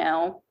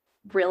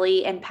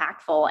 really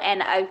impactful.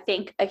 And I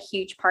think a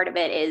huge part of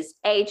it is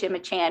Gemma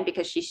Chan,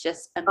 because she's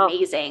just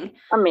amazing.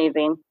 Oh,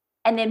 amazing.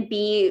 And then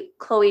B,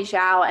 Chloe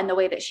Zhao, and the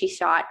way that she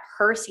shot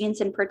her scenes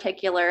in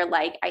particular,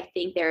 like I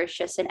think there's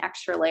just an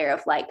extra layer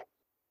of like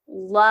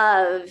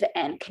love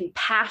and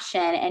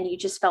compassion, and you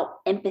just felt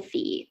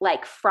empathy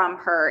like from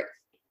her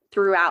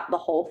throughout the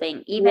whole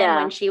thing, even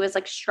when she was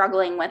like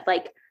struggling with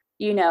like,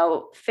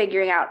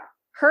 figuring out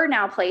her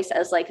now place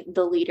as like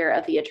the leader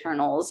of the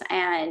Eternals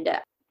and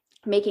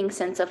making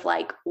sense of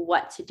like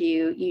what to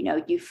do.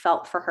 You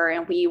felt for her,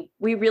 and we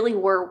really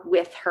were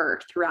with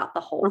her throughout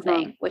the whole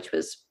thing, which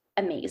was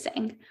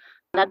amazing.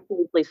 That's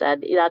beautifully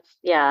said.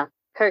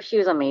 She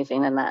was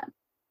amazing in that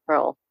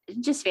role.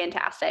 Just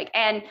fantastic.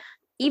 And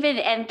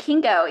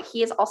Kingo,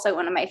 he is also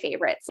one of my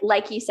favorites.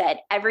 Like you said,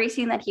 every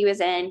scene that he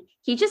was in,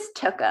 he just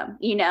took them,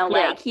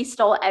 like he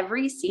stole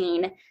every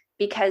scene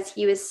because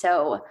he was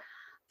so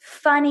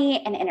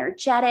funny and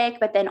energetic,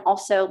 but then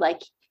also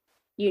like,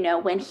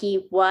 when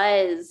he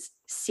was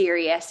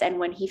serious and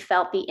when he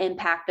felt the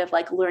impact of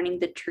like learning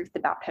the truth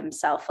about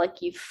himself,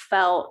 like you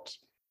felt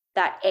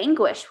that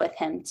anguish with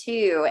him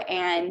too.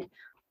 And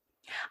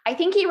I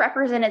think he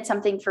represented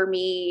something for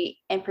me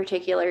in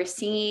particular,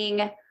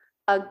 seeing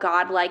a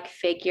godlike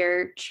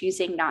figure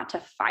choosing not to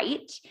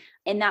fight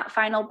in that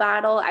final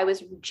battle. I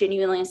was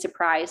genuinely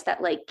surprised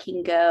that like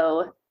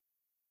Kingo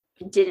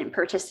didn't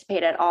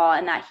participate at all,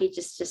 and that he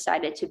just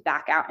decided to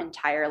back out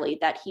entirely,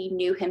 that he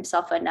knew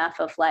himself enough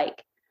of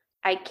like,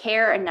 I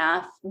care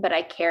enough, but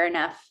I care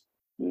enough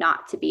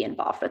not to be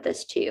involved with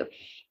this too.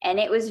 And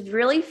it was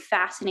really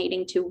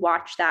fascinating to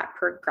watch that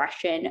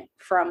progression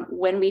from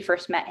when we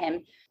first met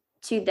him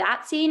to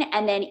that scene,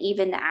 and then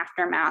even the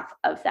aftermath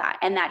of that.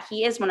 And that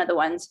he is one of the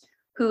ones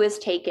who is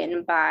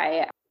taken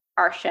by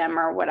Arshem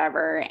or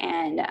whatever.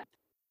 And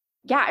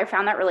yeah, I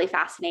found that really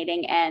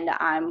fascinating. And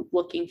I'm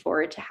looking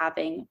forward to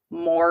having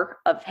more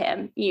of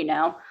him,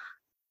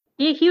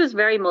 He was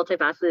very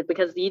multifaceted,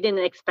 because you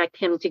didn't expect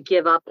him to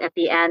give up at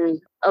the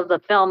end of the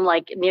film,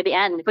 like near the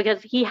end,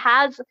 because he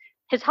has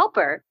his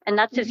helper, and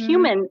that's his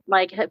human,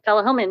 like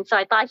fellow human. So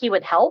I thought he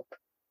would help,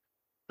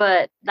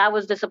 but that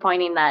was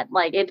disappointing.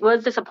 It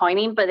was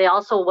disappointing, but it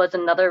also was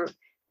another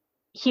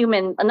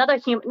human,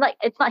 like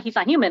he's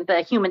not human, but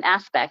a human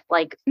aspect,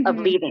 like of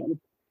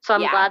leading. So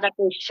I'm glad that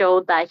they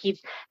showed that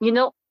he's, you're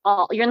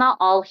not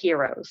all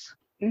heroes.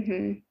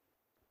 And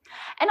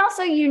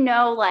also,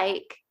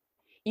 like,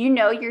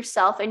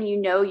 yourself and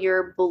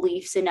your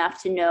beliefs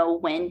enough to know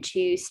when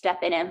to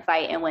step in and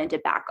fight and when to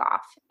back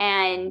off.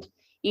 And,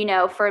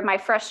 for my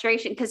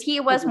frustration, because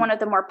he was one of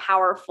the more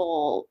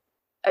powerful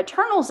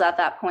Eternals at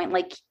that point,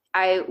 like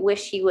I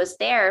wish he was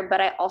there, but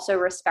I also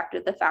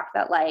respected the fact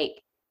that like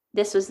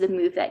this was the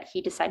move that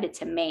he decided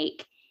to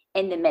make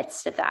in the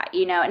midst of that,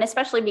 and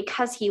especially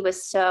because he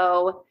was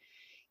so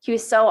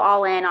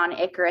all in on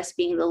Ikaris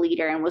being the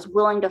leader and was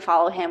willing to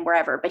follow him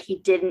wherever, but he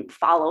didn't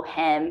follow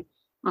him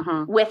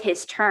with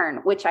his turn,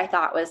 which I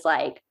thought was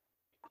like,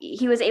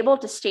 he was able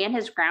to stand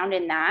his ground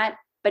in that,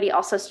 but he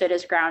also stood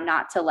his ground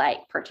not to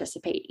like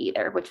participate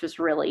either, which was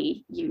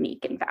really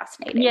unique and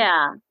fascinating.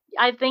 Yeah.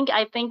 I think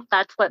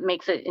that's what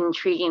makes it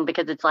intriguing,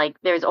 because it's like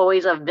there's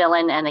always a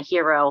villain and a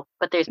hero,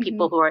 but there's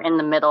people who are in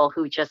the middle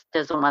who just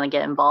doesn't want to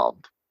get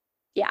involved.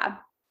 Yeah.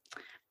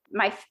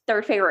 My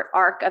third favorite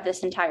arc of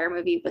this entire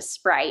movie was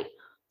Sprite.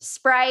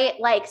 Sprite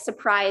like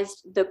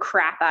surprised the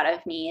crap out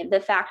of me.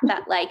 The fact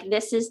that like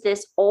this is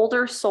this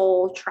older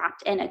soul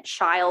trapped in a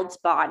child's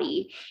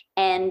body,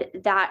 and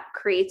that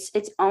creates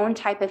its own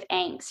type of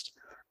angst.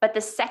 But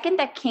the second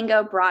that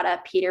Kingo brought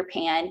up Peter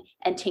Pan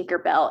and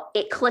Tinkerbell,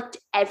 it clicked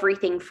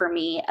everything for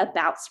me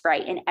about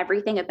Sprite and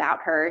everything about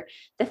her.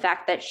 The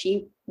fact that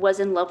she was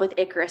in love with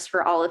Ikaris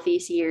for all of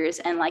these years,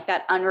 and like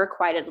that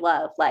unrequited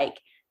love,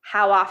 like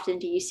how often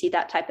do you see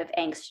that type of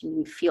angst and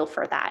you feel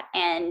for that?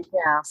 And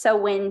so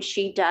when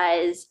she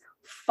does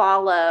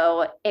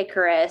follow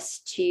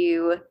Ikaris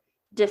to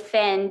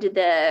defend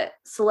the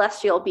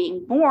Celestial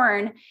being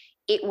born,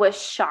 it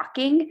was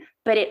shocking,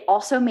 but it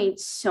also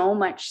made so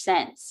much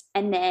sense.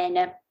 And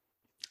then,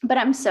 but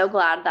I'm so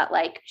glad that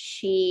like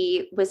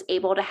she was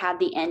able to have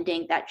the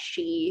ending that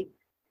she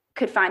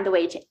could find the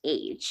way to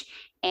age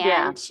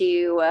and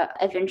to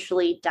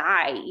eventually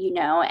die,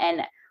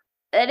 and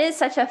it is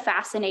such a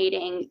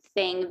fascinating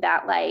thing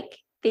that like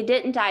they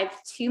didn't dive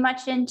too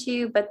much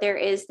into, but there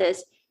is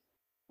this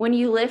when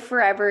you live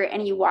forever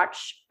and you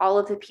watch all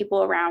of the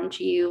people around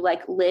you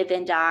like live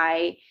and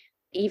die,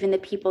 even the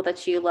people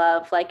that you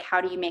love, like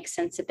how do you make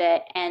sense of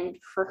it? And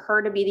for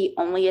her to be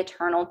the only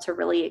Eternal to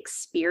really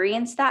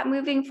experience that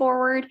moving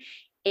forward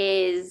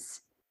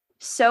is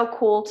so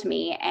cool to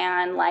me.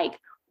 And like,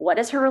 what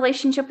is her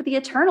relationship with the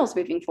Eternals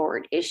moving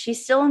forward? Is she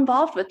still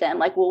involved with them?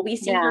 Like, will we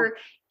see her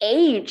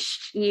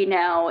aged, you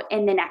know,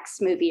 in the next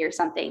movie or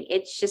something?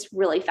 It's just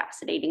really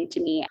fascinating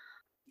to me.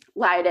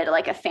 Lia did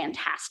like a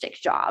fantastic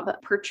job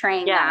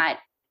portraying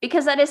that,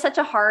 because that is such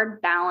a hard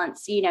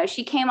balance. You know,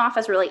 she came off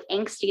as really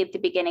angsty at the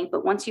beginning,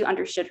 but once you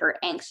understood her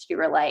angst, you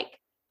were like,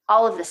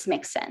 all of this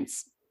makes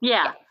sense.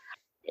 Yeah.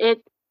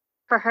 It,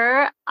 for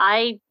her,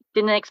 I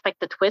didn't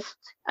expect the twist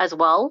as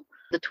well.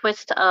 The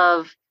twist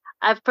of,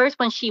 at first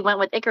when she went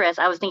with Ikaris,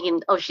 I was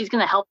thinking, oh, she's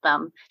gonna help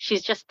them. She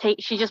just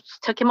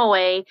took him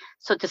away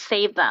so to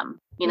save them,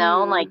 you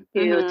know,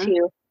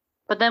 to.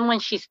 But then when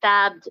she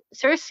stabbed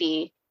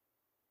Cersei,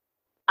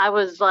 I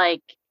was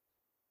like,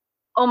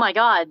 oh my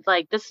God,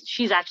 like this,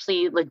 she's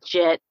actually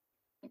legit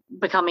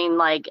becoming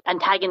like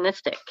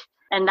antagonistic.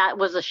 And that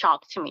was a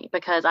shock to me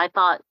because I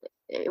thought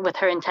with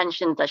her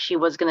intentions that she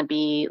was going to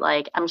be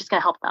like, I'm just going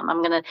to help them.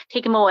 I'm going to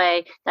take him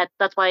away.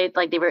 That's why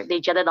like they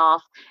jetted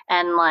off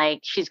and like,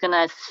 she's going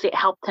to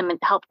help them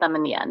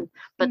in the end.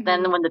 But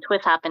then when the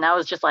twist happened, I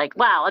was just like,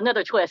 wow,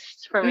 another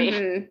twist for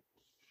me.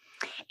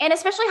 And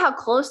especially how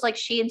close like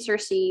she and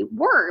Cersei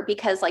were,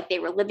 because like they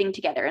were living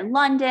together in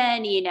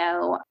London, you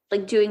know,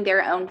 like doing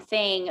their own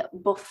thing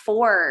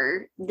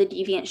before the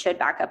Deviant showed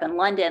back up in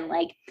London.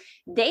 Like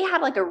they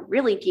had like a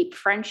really deep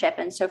friendship.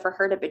 And so for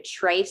her to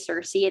betray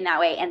Cersei in that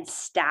way and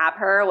stab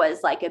her was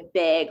like a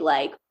big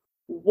like,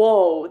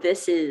 whoa,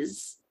 this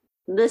is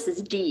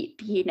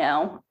deep, you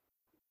know?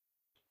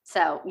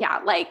 So yeah,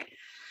 like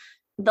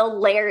the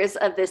layers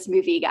of this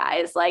movie,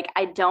 guys, like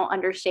I don't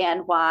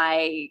understand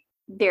why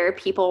there are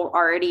people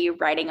already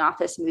writing off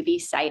this movie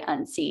sight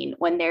unseen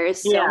when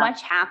there's so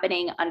much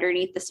happening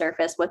underneath the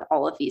surface with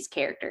all of these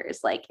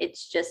characters. Like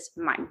it's just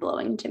mind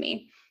blowing to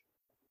me.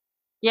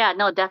 Yeah,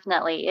 no,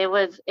 definitely.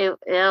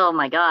 Oh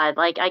my God.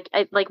 Like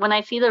I like when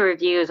I see the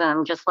reviews and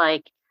I'm just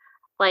like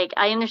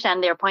I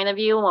understand their point of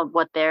view of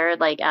what their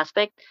like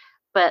aspect,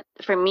 but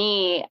for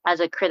me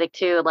as a critic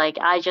too, like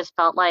I just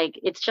felt like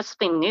it's just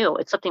something new.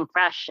 It's something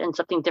fresh and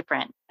something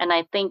different. And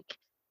I think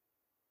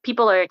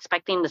people are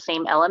expecting the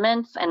same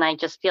elements, and I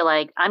just feel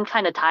like I'm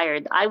kind of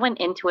tired. I went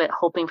into it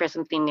hoping for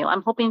something new.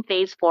 I'm hoping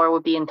phase 4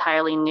 would be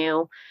entirely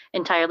new,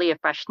 entirely a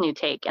fresh new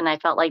take, and I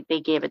felt like they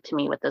gave it to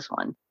me with this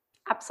one.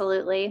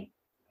 Absolutely.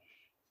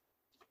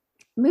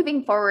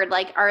 Moving forward,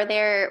 like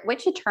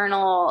which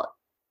Eternal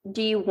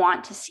do you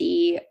want to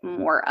see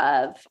more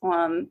of?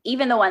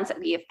 Even the ones that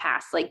we have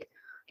passed, like,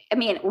 I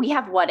mean, we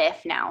have What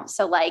If now,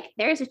 so like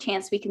there's a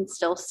chance we can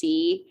still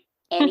see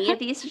any of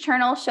these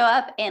Eternals show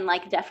up in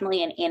like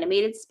definitely an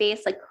animated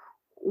space. Like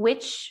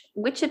which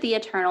of the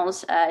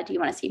Eternals do you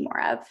want to see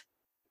more of?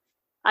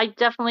 I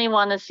definitely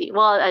want to see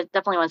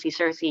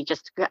Cersei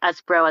just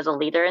as a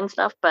leader and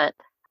stuff, but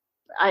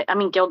I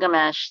mean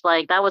Gilgamesh,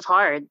 like that was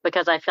hard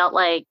because I felt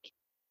like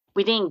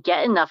we didn't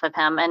get enough of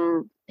him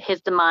and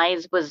his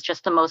demise was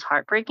just the most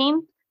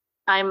heartbreaking.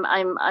 I'm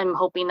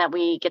hoping that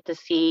we get to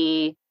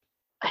see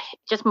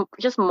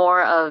just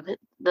more of the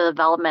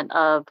development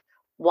of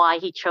why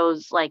he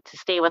chose like to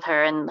stay with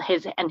her and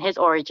his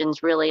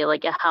origins, really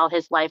like how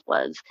his life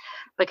was,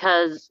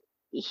 because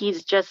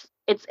he's just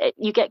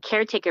you get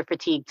caretaker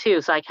fatigue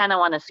too, so I kind of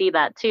want to see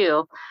that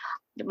too.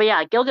 But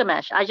yeah,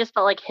 Gilgamesh, I just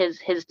felt like his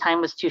time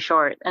was too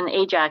short, and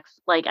Ajax,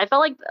 like I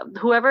felt like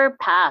whoever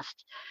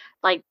passed,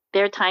 like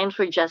their times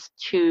were just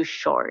too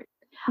short.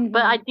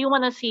 But I do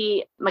want to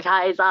see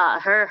Makai's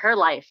her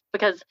life,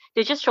 because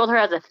they just showed her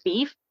as a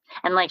thief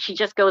and like she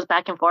just goes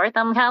back and forth.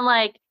 I'm kind of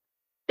like,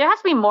 there has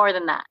to be more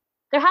than that.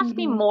 There has to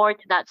be more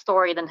to that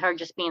story than her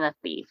just being a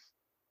thief.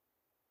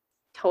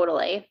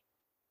 Totally.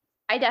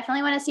 I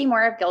definitely want to see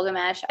more of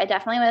Gilgamesh. I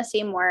definitely want to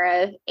see more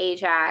of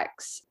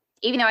Ajax,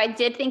 even though I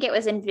did think it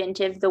was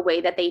inventive the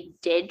way that they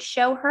did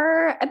show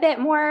her a bit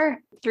more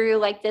through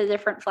like the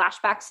different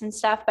flashbacks and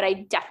stuff, but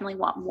I definitely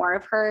want more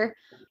of her.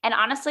 And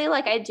honestly,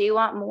 like I do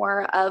want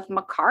more of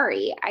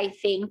Makkari. I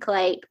think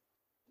like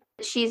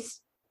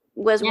she's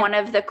was one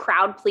of the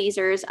crowd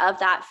pleasers of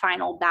that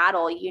final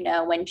battle, you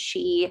know, when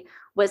she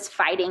was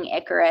fighting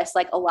Ikaris.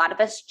 Like a lot of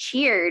us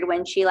cheered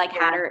when she like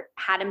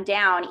had him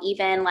down,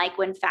 even like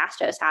when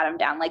Phastos had him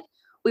down. Like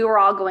we were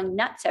all going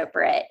nuts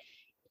over it.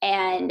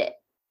 And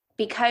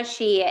because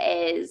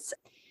she's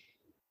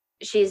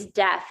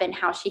deaf and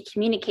how she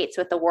communicates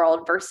with the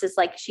world versus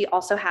like she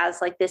also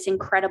has like this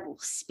incredible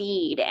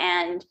speed,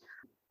 and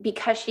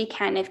because she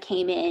kind of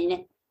came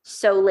in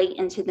so late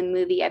into the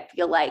movie, I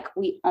feel like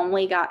we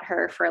only got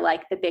her for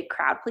like the big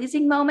crowd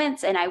pleasing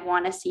moments, and I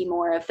want to see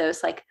more of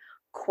those like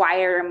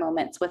quieter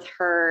moments with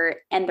her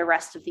and the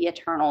rest of the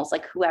Eternals,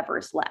 like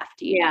whoever's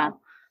left, you know?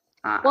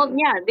 Well,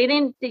 yeah, they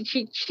didn't.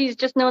 She's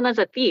just known as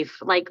a thief.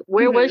 Like,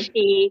 where was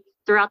she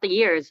throughout the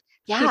years?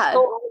 Yeah, she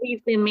stole all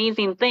these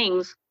amazing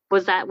things.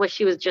 Was that what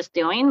she was just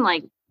doing?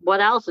 Like,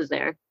 what else is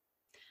there?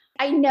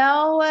 I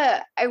know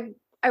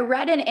I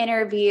read an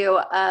interview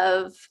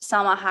of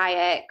Salma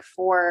Hayek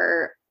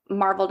for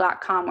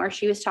Marvel.com where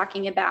she was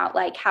talking about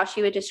like how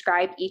she would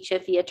describe each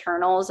of the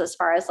Eternals as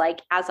far as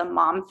like as a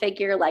mom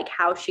figure, like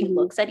how she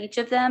looks at each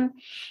of them.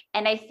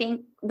 And I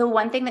think the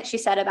one thing that she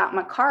said about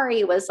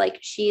Makkari was like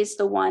she's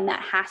the one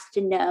that has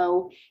to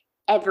know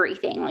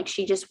everything. Like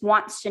she just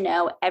wants to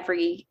know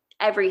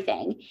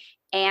everything.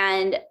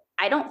 And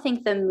I don't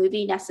think the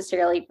movie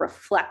necessarily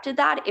reflected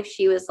that if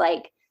she was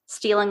like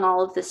stealing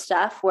all of the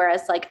stuff.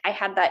 Whereas like I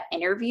had that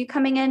interview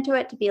coming into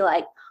it to be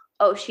like,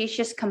 oh, she's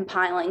just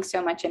compiling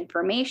so much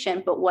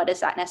information, but what is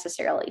that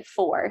necessarily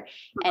for?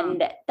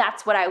 And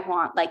that's what I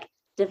want like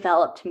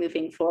developed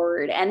moving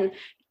forward. And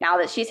now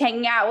that she's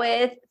hanging out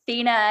with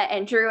Thena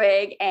and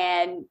Druig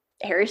and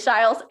Harry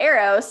Styles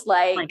Eros,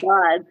 like, oh my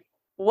God,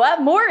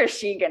 what more is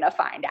she gonna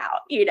find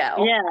out? You know?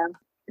 yeah,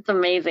 it's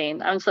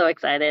amazing. I'm so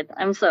excited.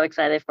 I'm so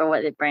excited for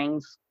what it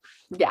brings.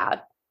 Yeah.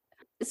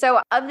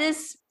 So of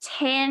this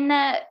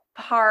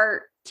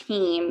 10-part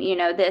team, you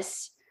know,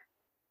 this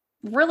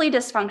really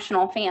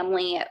dysfunctional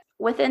family,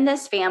 within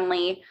this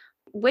family,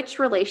 which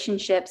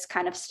relationships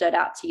kind of stood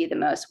out to you the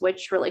most?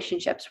 Which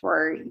relationships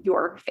were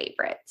your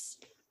favorites?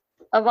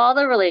 Of all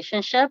the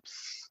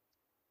relationships,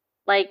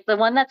 like the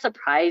one that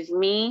surprised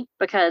me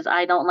because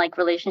I don't like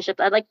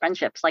relationships, I like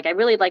friendships. Like I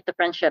really like the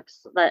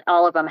friendships that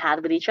all of them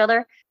had with each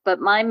other.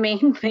 But my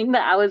main thing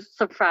that I was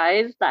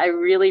surprised that I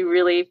really,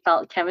 really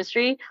felt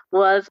chemistry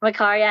was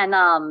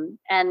Makkari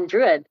and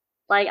Druid.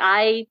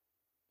 Like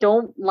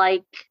don't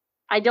like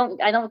I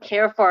don't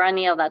care for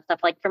any of that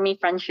stuff. Like for me,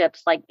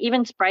 friendships, like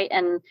even Sprite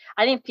and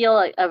I didn't feel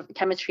a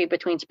chemistry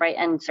between Sprite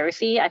and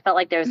Cersei. I felt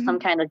like there was some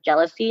kind of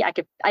jealousy. I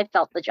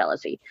felt the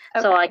jealousy.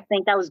 Okay. So I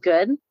think that was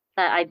good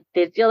that I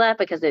did feel that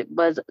because it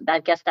was, I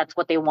guess that's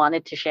what they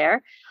wanted to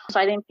share. So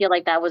I didn't feel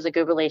like that was a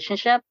good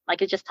relationship. I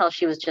could just tell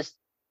she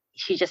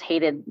just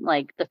hated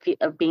like the feel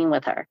of being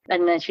with her.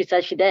 And then she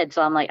said she did.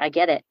 So I'm like, I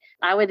get it.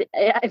 I would,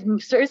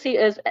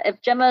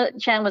 if Gemma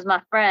Chan was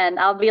my friend,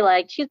 I'll be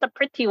like, she's the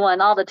pretty one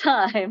all the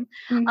time.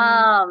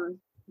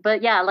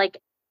 But yeah, like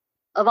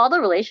of all the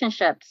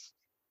relationships,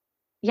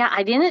 yeah,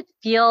 I didn't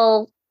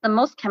feel the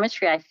most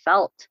chemistry I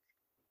felt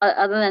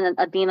other than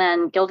Adina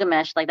and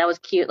Gilgamesh. Like that was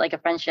cute, like a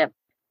friendship.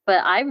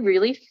 But I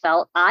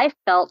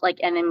felt like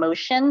an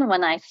emotion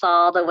when I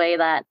saw the way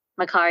that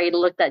Makkari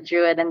looked at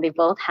Druid and they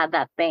both had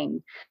that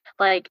thing.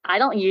 Like I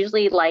don't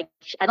usually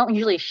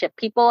ship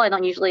people. I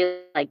don't usually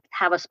like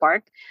have a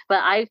spark,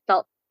 but I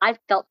felt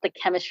the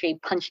chemistry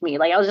punch me.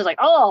 Like I was just like,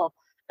 oh,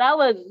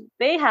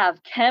 they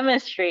have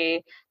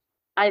chemistry.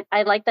 I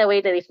like that way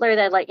that they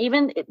flirted. Like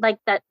even like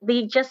that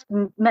they just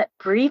met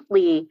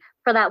briefly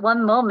for that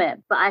one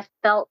moment, but I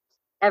felt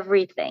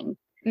everything.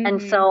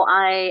 And so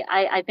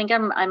I think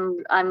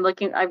I'm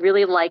looking, I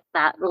really like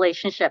that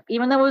relationship,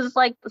 even though it was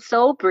like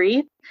so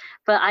brief,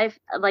 but I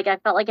felt like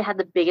it had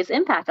the biggest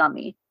impact on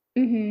me.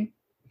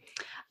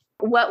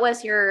 What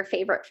was your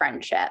favorite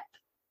friendship?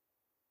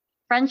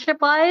 Friendship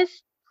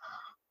wise?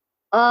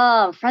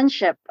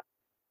 Friendship.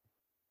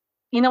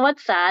 You know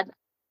what's sad?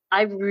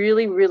 I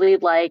really, really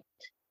liked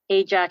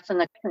Ajax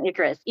and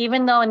Icarus,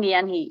 even though in the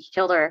end he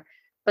killed her.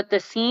 But the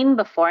scene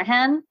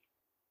beforehand,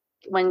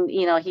 when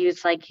he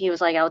was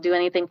like I'll do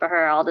anything for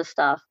her, all this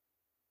stuff,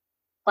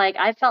 like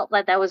I felt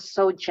like that was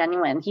so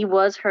genuine. He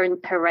was her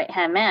right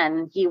hand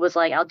man. He was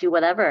like, I'll do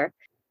whatever.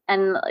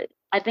 And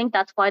I think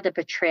that's why the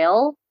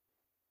betrayal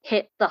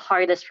hit the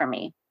hardest for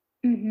me.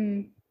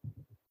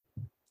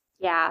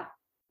 Yeah,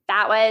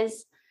 that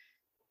was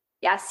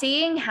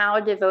seeing how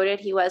devoted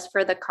he was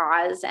for the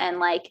cause and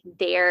like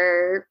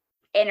their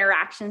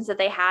interactions that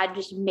they had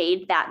just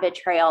made that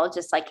betrayal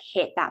just like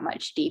hit that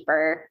much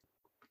deeper.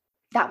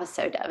 That was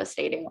so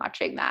devastating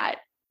watching that.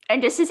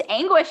 And just his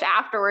anguish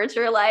afterwards,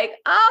 you're like,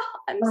 oh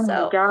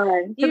my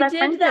God. You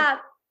did that.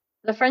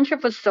 The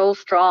friendship was so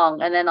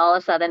strong. And then all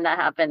of a sudden that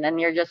happened.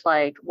 And you're just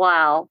like,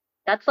 wow,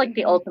 that's like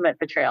the ultimate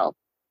betrayal.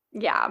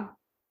 Yeah.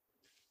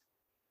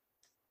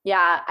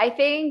 Yeah. I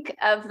think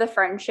of the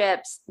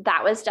friendships,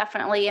 that was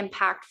definitely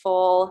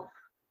impactful.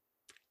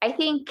 I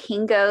think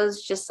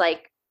Kingo's just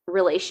like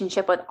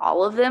relationship with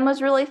all of them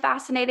was really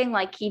fascinating.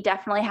 Like he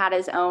definitely had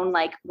his own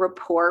like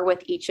rapport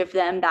with each of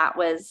them that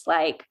was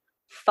like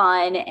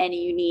fun and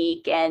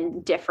unique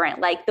and different.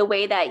 Like the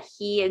way that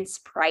he and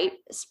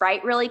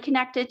Sprite really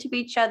connected to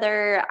each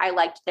other. I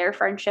liked their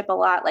friendship a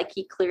lot. Like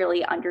he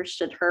clearly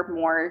understood her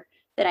more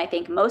than I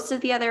think most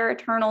of the other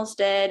Eternals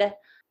did.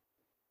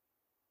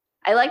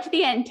 I liked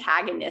the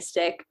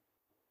antagonistic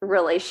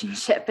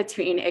relationship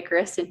between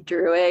Icarus and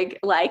Druig,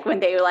 like when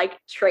they like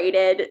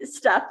traded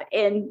stuff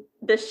in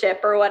the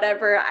ship or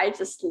whatever. I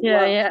just loved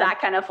that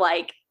kind of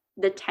like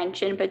the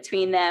tension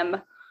between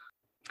them.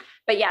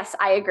 But yes,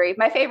 I agree.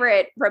 My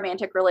favorite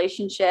romantic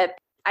relationship,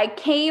 I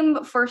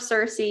came for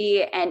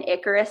Cersei and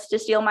Icarus to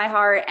steal my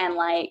heart, and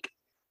like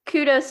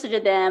kudos to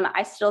them.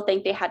 I still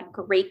think they had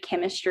great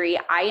chemistry.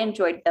 I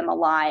enjoyed them a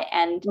lot.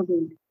 And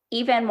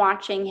even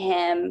watching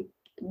him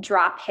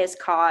drop his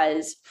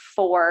cause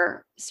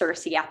for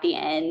Cersei at the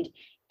end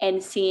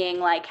and seeing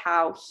like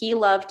how he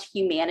loved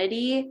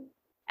humanity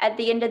at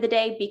the end of the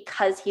day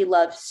because he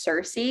loves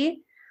Cersei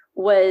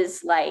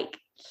was like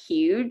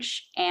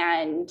huge.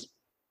 And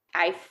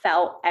I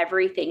felt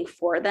everything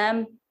for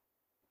them.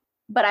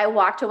 But I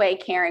walked away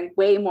caring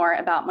way more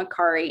about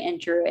Makkari and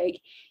Druig.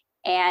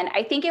 And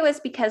I think it was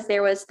because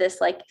there was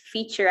this like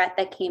featurette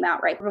that came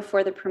out right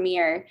before the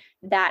premiere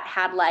that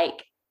had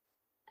like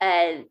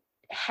a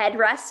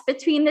headrest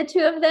between the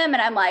two of them.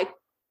 And I'm like,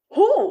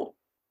 oh,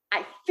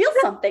 I feel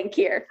something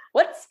here.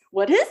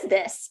 What is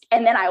this?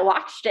 And then I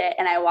watched it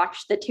and I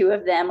watched the two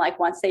of them like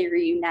once they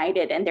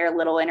reunited and their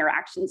little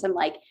interactions. I'm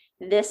like,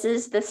 this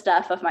is the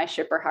stuff of my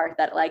shipper heart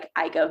that like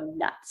I go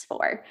nuts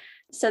for.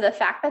 So the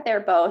fact that they're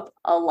both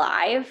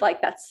alive,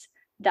 like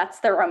that's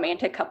the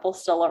romantic couple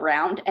still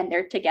around and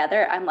they're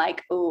together. I'm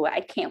like, oh,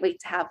 I can't wait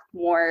to have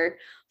more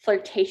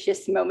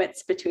flirtatious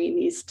moments between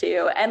these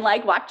two. And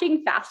like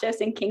watching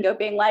Fastos and Kingo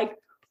being like,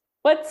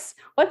 what's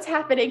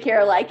happening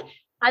here? Like,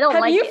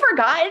 have you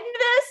forgotten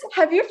this?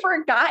 Have you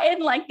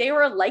forgotten like they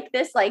were like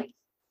this like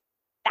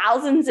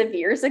thousands of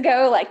years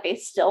ago? Like they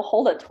still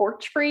hold a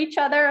torch for each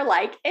other.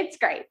 Like it's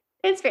great.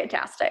 It's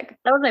fantastic.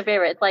 That was my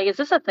favorite. Like, is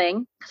this a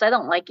thing? Because I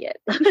don't like it.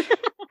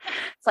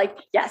 It's like,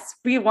 yes,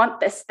 we want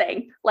this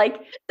thing.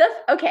 Like,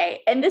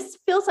 okay. And this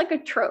feels like a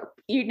trope,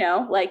 you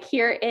know, like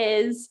here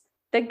is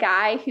the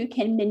guy who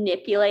can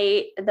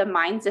manipulate the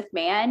minds of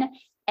man.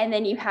 And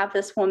then you have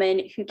this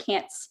woman who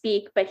can't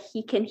speak, but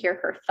he can hear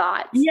her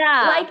thoughts.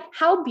 Yeah. Like,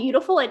 how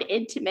beautiful and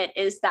intimate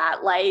is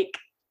that? Like,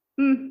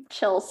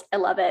 chills. I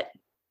love it.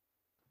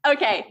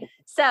 Okay.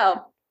 So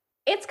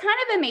it's kind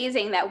of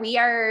amazing that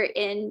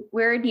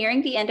we're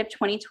nearing the end of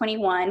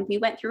 2021. We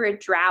went through a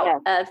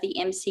drought of the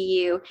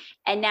MCU,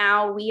 and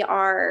now we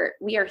are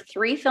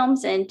 3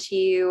 films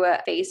into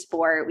phase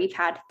 4. We've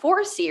had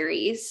 4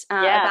 series,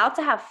 about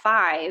to have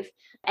 5.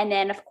 And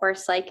then of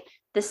course, like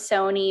the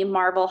Sony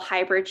Marvel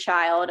hybrid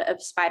child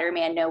of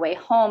Spider-Man No Way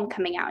Home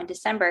coming out in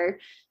December.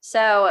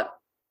 So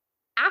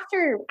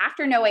after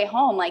No Way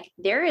Home, like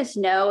there is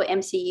no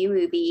MCU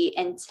movie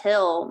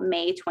until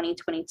May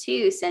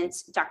 2022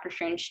 since Doctor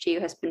Strange 2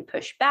 has been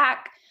pushed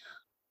back.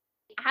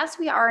 As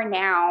we are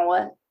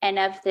now, and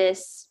of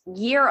this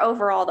year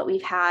overall that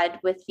we've had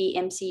with the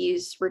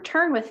MCU's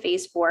return with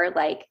phase 4,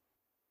 like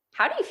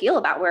how do you feel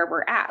about where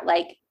we're at?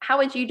 Like how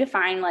would you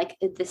define like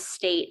the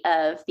state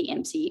of the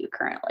MCU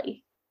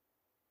currently?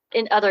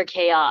 In utter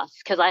chaos,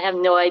 because I have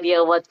no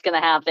idea what's going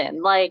to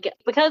happen. Like,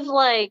 because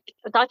like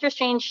Doctor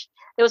Strange,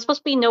 it was supposed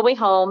to be No Way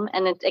Home,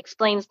 and it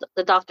explains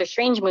the Doctor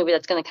Strange movie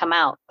that's going to come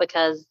out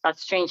because Doctor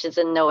Strange is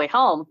in No Way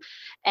Home.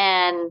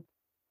 And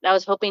I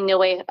was hoping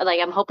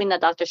I'm hoping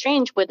that Doctor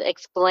Strange would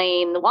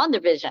explain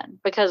WandaVision,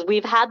 because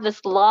we've had this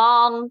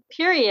long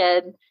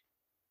period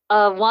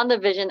of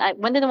WandaVision.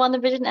 When did the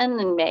WandaVision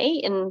end? In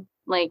May?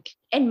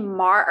 In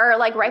March, or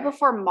like right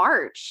before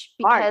March,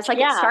 because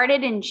it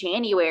started in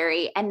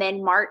January and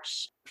then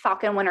March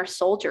Falcon Winter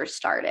Soldier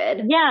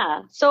started.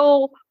 Yeah.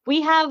 So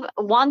we have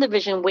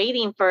WandaVision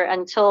waiting for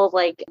until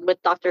like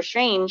with Doctor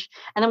Strange.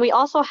 And then we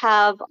also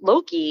have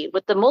Loki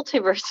with the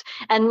multiverse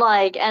and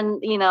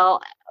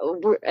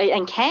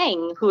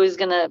Kang, who is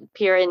going to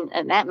appear in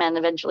Ant-Man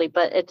eventually.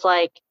 But it's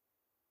like,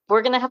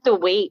 we're going to have to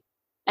wait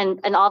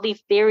and all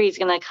these theories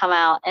going to come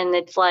out. And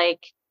it's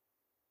like,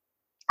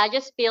 I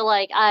just feel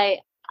like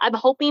I'm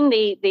hoping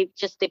they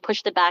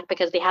pushed it back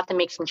because they have to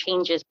make some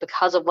changes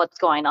because of what's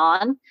going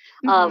on,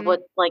 with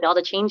like all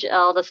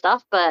the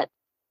stuff. But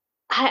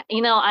I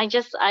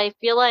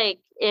feel like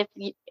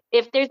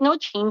if there's no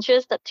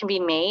changes that to be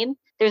made,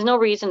 there's no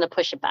reason to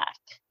push it back.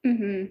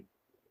 Mm-hmm.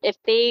 If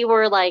they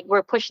were like,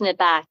 we're pushing it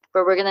back,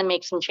 but we're gonna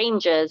make some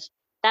changes,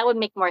 that would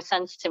make more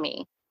sense to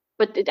me.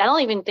 But I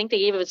don't even think they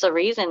gave us a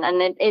reason,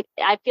 and then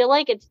I feel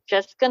like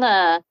it's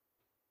gonna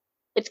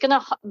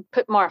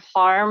put more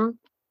harm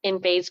in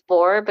phase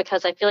 4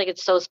 because I feel like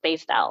it's so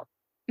spaced out.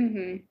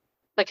 Mm-hmm.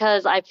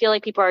 Because I feel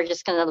like people are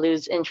just going to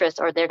lose interest,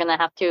 or they're going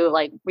to have to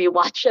like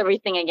rewatch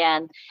everything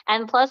again.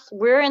 And plus,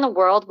 we're in a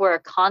world where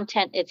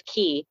content is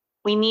key.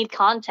 We need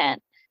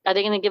content. Are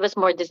they going to give us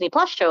more Disney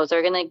Plus shows? Or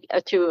are going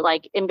to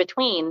like in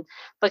between?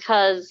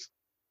 Because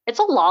it's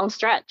a long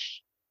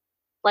stretch.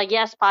 Like,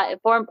 yes,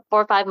 4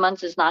 or 5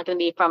 months is not going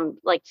to be from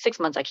like 6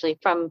 months actually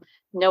from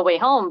No Way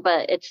Home,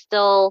 but it's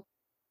still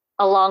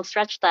a long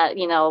stretch that,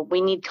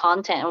 we need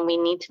content and we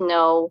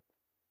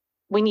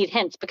need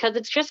hints, because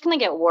it's just going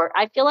to get worse.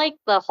 I feel like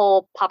the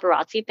whole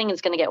paparazzi thing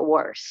is going to get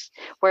worse,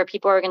 where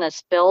people are going to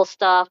spill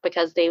stuff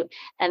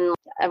and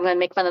I'm going to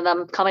make fun of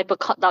them.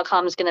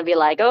 Comicbook.com is going to be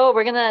like, oh,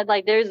 we're going to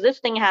like, there's this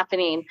thing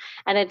happening.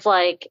 And it's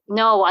like,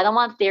 no, I don't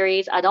want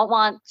theories. I don't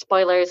want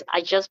spoilers.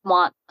 I just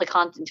want the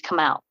content to come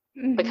out,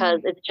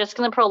 because it's just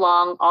going to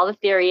prolong all the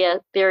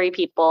theory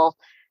people.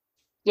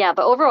 Yeah.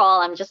 But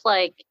overall, I'm just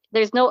like,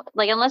 there's no,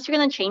 like, unless you're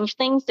going to change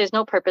things, there's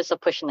no purpose of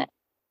pushing it.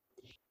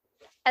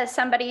 As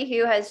somebody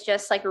who has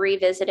just like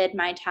revisited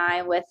my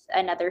time with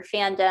another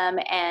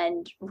fandom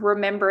and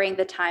remembering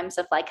the times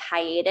of like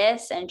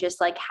hiatus and just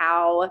like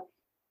how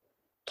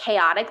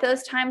chaotic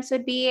those times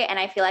would be. And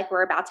I feel like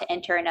we're about to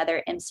enter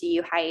another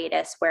MCU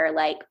hiatus where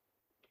like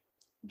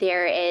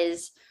there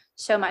is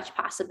so much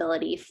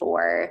possibility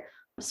for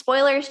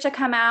spoilers to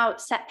come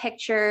out, set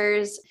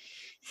pictures,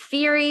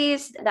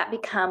 theories that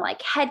become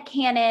like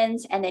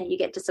headcanons, and then you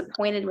get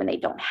disappointed when they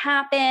don't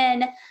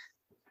happen.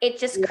 It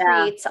just Yeah.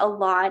 creates a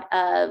lot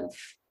of,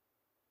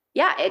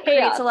 yeah, it Chaos.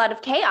 creates a lot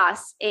of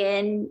chaos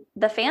in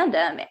the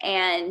fandom.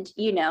 And,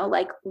 you know,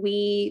 like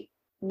we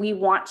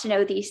want to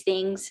know these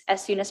things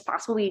as soon as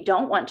possible. We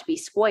don't want to be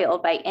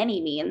spoiled by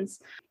any means,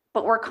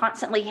 but we're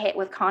constantly hit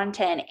with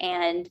content.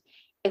 And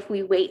if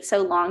we wait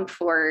so long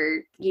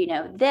for, you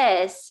know,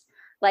 this,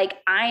 like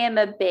I am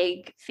a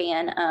big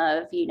fan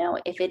of, you know,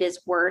 if it is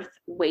worth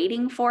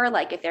waiting for,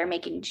 like if they're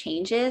making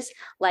changes,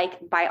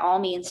 like by all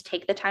means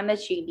take the time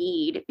that you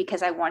need,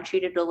 because I want you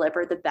to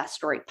deliver the best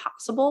story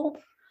possible.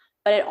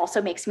 But it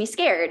also makes me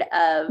scared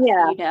of,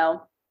 you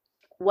know,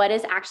 what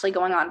is actually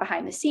going on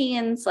behind the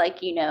scenes.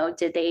 Like, you know,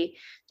 did they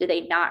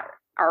not,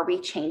 are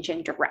we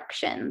changing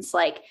directions?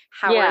 Like,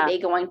 how are they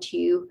going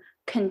to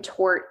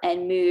contort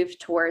and move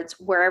towards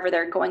wherever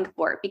they're going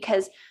for?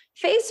 Because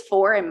phase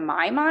 4, in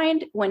my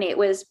mind, when it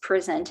was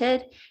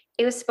presented,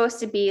 it was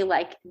supposed to be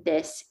like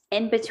this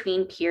in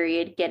between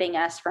period, getting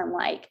us from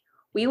like,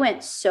 we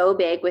went so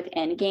big with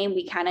Endgame,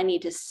 we kind of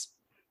need to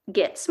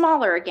get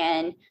smaller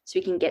again so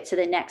we can get to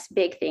the next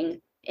big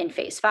thing in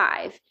phase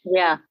 5.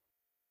 Yeah.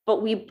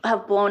 But we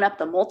have blown up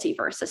the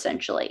multiverse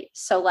essentially.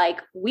 So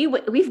like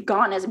we've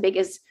gone as big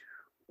as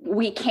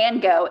we can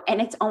go,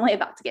 and it's only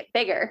about to get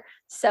bigger.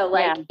 So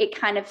like it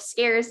kind of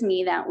scares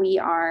me that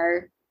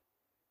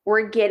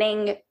we're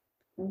getting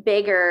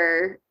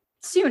bigger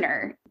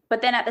sooner.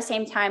 But then at the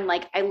same time,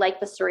 like I like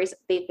the stories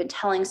they've been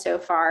telling so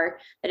far,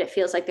 that it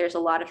feels like there's a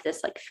lot of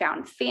this like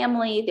found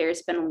family.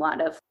 There's been a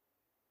lot of,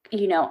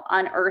 you know,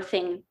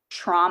 unearthing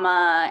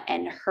trauma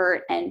and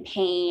hurt and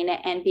pain,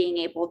 and being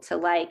able to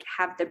like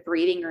have the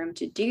breathing room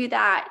to do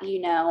that, you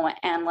know,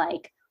 and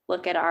like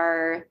look at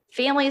our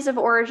families of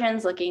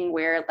origins, looking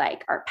where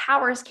like our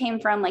powers came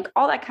from, like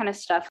all that kind of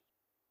stuff.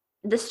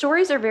 The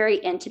stories are very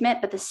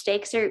intimate, but the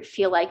stakes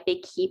feel like they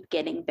keep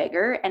getting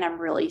bigger, and I'm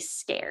really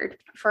scared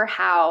for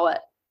how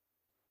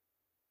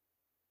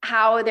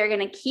they're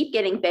going to keep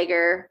getting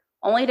bigger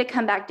only to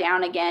come back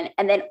down again,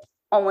 and then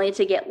only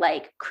to get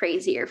like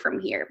crazier from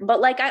here.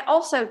 But like I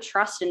also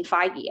trust in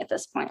Feige at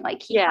this point.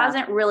 Like he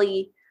hasn't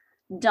really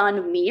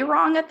done me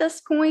wrong at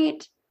this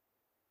point,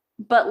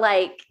 but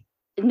like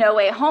No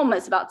Way Home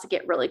is about to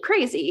get really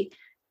crazy.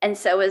 And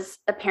so is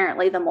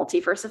apparently the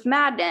Multiverse of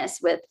Madness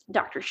with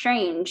Doctor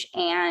Strange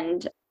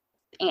and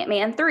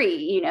Ant-Man 3.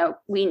 You know,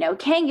 we know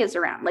Kang is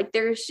around. Like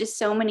there's just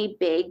so many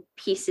big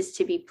pieces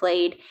to be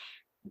played,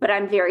 but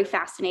I'm very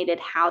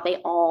fascinated how they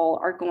all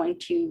are going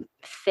to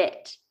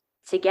fit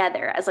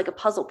together as like a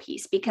puzzle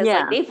piece, because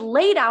like they've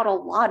laid out a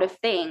lot of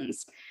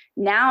things.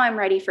 Now I'm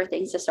ready for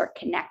things to start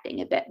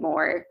connecting a bit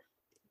more,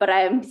 but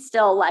I'm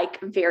still like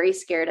very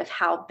scared of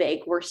how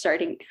big we're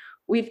starting.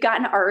 We've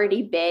gotten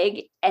already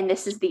big, and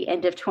this is the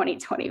end of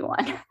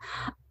 2021.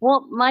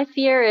 Well, my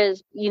fear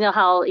is, you know,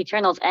 how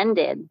Eternals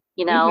ended,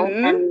 you know,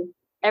 and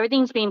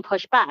everything's being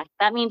pushed back.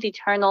 That means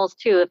Eternals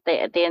too,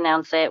 if they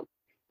announce it,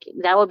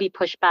 that will be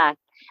pushed back.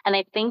 And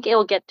I think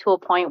it'll get to a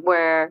point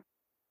where,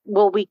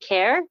 will we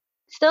care?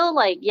 Still,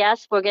 like,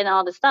 yes, we're getting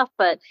all this stuff,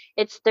 but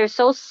they're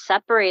so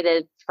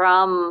separated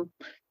from,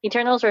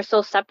 Eternals are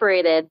so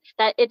separated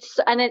that it's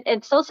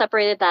so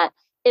separated that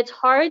it's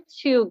hard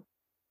to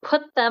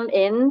put them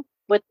in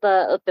with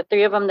the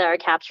 3 of them that are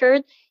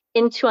captured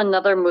into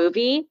another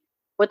movie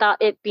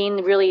without it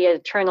being really an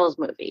Eternals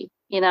movie,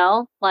 you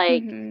know?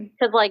 Like,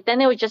 because like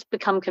then it would just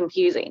become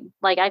confusing.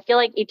 Like I feel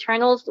like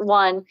Eternals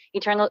 1,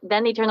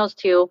 then Eternals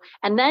 2,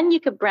 and then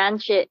you could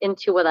branch it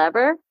into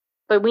whatever,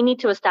 but we need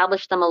to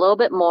establish them a little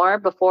bit more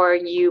before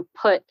you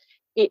put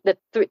the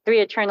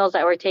 3 Eternals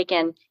that were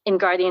taken in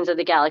Guardians of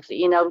the Galaxy,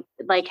 you know?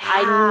 Like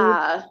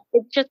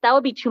it's just, that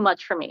would be too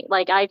much for me.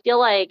 Like I feel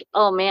like,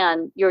 oh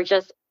man,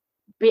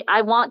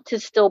 I want to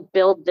still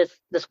build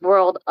this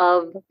world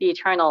of the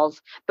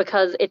Eternals,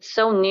 because it's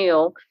so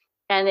new,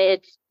 and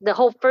it's the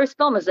whole first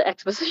film is the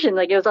exposition.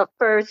 Like it was a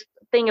first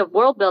thing of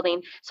world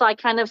building. So I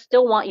kind of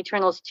still want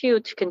Eternals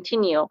 2 to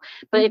continue.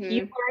 But if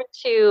you were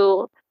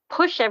to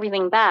push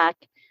everything back,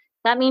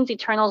 that means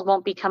Eternals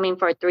won't be coming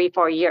for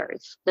 3-4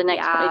 years. The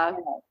next one.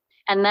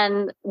 And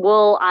then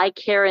will I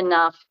care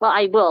enough? Well,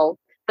 I will.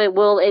 But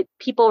will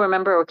people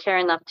remember or care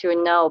enough to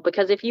know?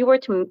 Because if you were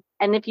to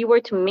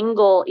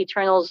mingle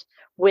Eternals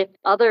with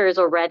others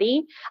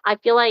already, I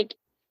feel like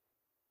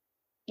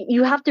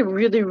you have to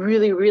really,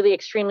 really, really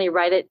extremely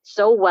write it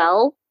so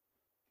well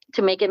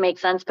to make it make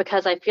sense,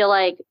 because I feel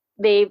like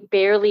they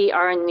barely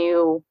are a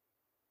new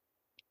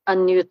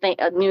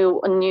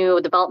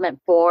development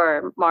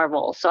for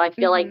Marvel. So I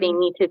feel like they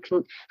need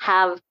to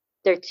have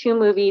their 2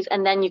 movies,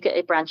 and then you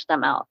could branch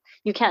them out.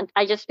 You can't,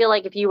 I just feel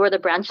like if you were to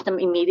branch them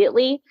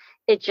immediately,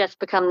 it just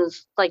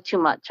becomes like too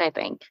much, I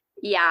think.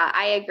 Yeah,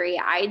 I agree.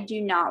 I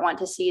do not want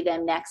to see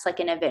them next, like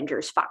in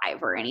Avengers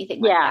 5 or anything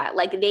like that.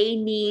 Like they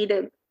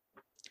need,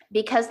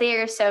 because they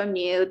are so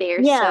new, they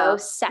are so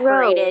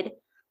separated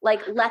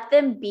Like let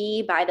them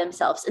be by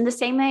themselves in the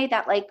same way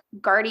that like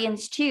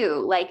Guardians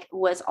 2 like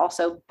was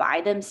also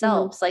by Mhm.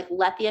 themselves. Like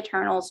let the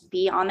Eternals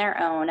be on their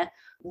own.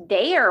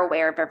 They are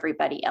aware of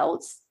everybody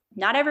else.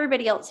 Not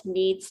everybody else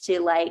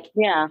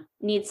Yeah.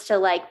 needs to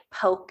like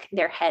poke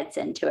their heads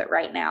into it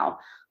right now.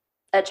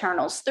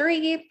 Eternals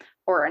 3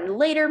 or a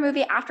later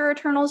movie after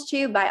Eternals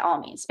 2, by all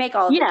means, make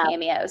all of the Yeah.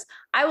 cameos.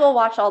 I will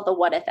watch all the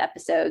what if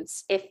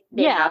episodes if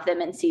they Yeah. have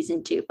them in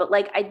season 2, but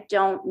like I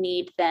don't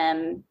need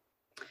them.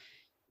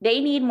 They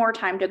need more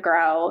time to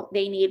grow.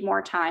 They need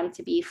more time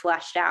to be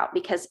fleshed out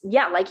because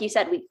yeah, like you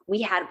said,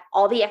 we had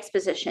all the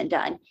exposition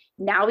done.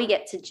 Now we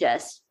get to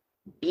just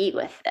be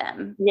with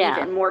them Yeah.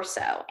 even more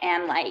so.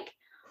 And like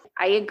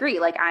I agree.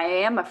 Like I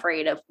am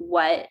afraid of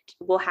what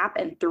will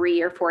happen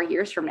 3 or 4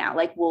 years from now.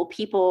 Like, will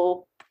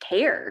people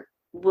care?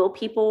 Will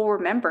people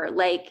remember?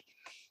 Like,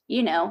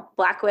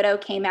 Black Widow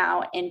came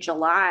out in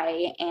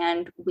July,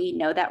 and we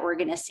know that we're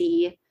going to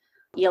see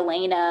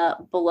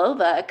Yelena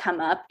Belova come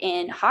up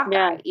in Yeah.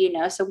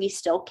 Hawkeye, so we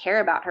still care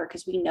about her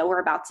because we know we're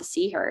about to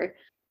see her.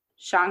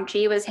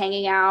 Shang-Chi was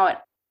hanging out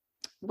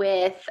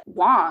with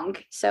Wong.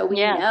 So we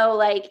Yeah. know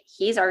like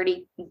he's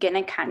already going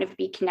to kind of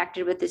be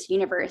connected with this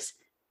universe.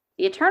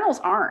 The Eternals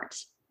aren't.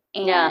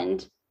 Yeah.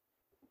 And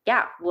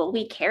yeah, will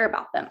we care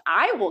about them?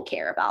 I will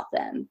care about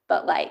them,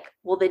 but like,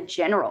 will the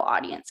general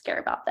audience care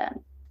about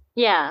them?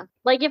 Yeah.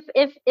 Like if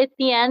at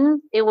the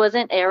end it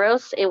wasn't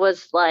Eros, it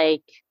was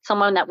like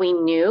someone that we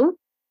knew,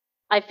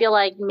 I feel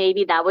like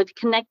maybe that would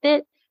connect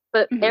it.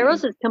 But Eros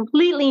Mm-hmm. is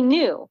completely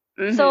new.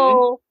 Mm-hmm.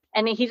 So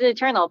and he's an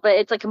eternal, but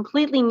it's a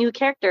completely new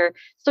character.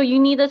 So you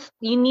need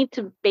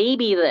to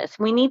baby this.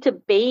 We need to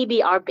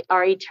baby our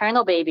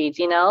eternal babies,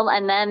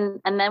 and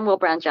then we'll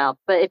branch out.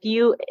 But if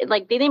you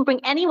like they didn't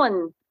bring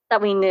anyone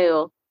that we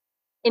knew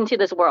into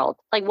this world.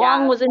 Like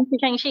Wong Yeah. was into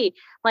Shang-Chi.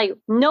 Like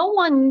no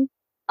one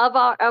of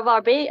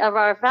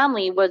our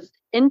family was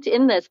in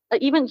this.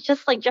 Even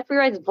just like Jeffrey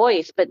Wright's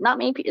voice, but not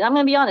many people. I'm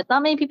gonna be honest,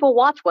 not many people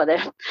watch What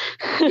If.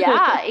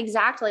 Yeah,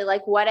 exactly.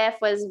 Like What If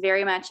was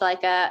very much like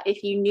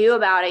if you knew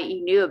about it,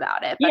 you knew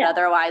about it, but Yeah,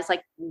 otherwise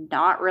like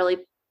not really,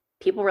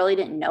 people really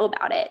didn't know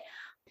about it.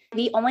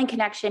 The only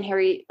connection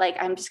Harry, like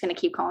I'm just going to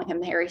keep calling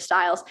him Harry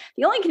Styles.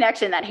 The only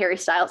connection that Harry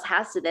Styles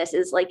has to this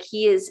is like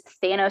he is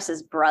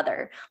Thanos's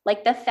brother.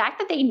 Like the fact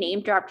that they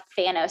name dropped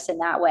Thanos in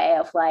that way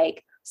of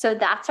like, so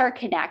that's our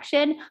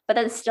connection, but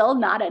then still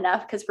not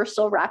enough because we're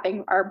still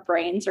wrapping our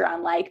brains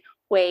around like,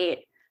 wait,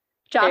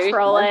 Josh very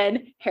smart.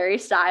 Brolin, Harry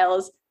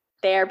Styles,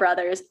 they are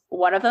brothers.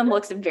 One of them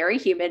looks very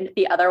human.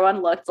 The other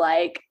one looked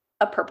like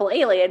a purple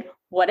alien.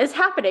 What is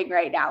happening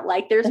right now?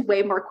 Like, there's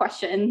way more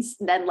questions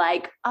than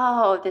like,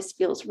 oh, this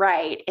feels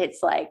right.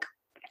 It's like,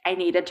 I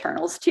need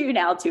Eternals 2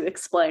 now to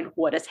explain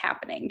what is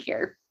happening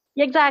here.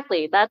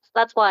 Exactly. That's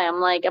why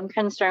I'm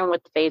concerned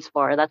with Phase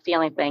 4. That's the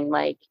only thing.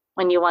 Like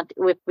when you want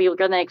if we were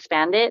gonna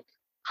expand it,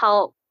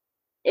 how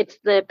it's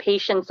the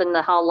patience and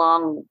the how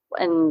long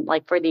and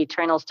like for the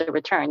Eternals to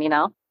return.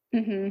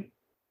 Mm-hmm.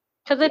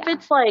 Because if Yeah.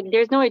 it's like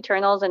there's no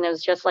Eternals and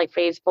it's just like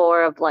Phase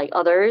 4 of like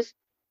others,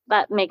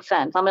 that makes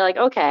sense. I'll be like,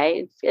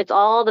 okay, it's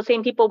all the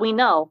same people we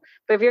know.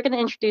 But if you're going to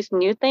introduce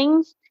new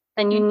things,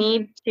 then you Mm-hmm.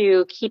 need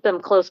to keep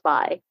them close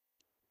by.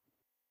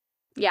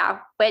 Yeah,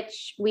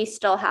 which we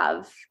still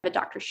have the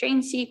Doctor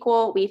Strange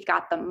sequel. We've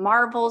got the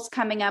Marvels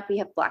coming up. We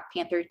have Black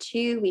Panther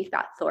 2. We've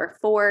got Thor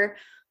 4.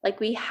 Like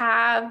we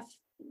have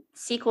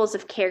sequels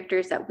of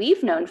characters that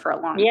we've known for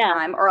a long Yeah,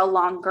 time or a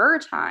longer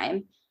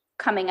time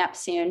coming up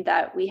soon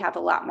that we have a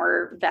lot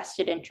more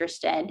vested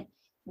interest in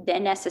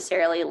than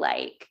necessarily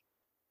like,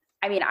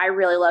 I mean, I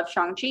really love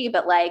Shang-Chi,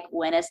 but like,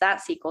 when is that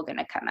sequel going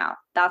to come out?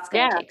 That's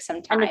going to yeah. take some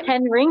And the time.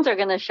 10 Rings are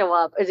going to show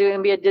up. Is it going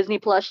to be a Disney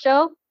Plus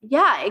show?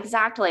 Yeah,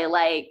 exactly.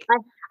 Like,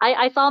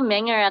 I saw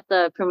Menger at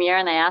the premiere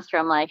and I asked her,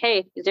 I'm like,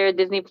 hey, is there a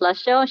Disney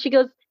Plus show? And she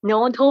goes, no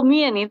one told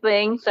me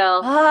anything.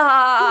 So,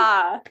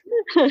 ah,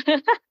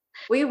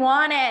 we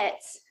want it.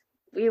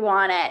 We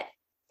want it.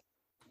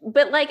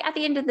 But like at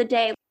the end of the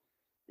day,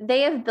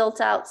 they have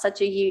built out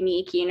such a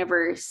unique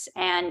universe.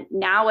 And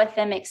now with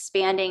them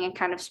expanding and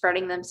kind of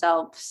spreading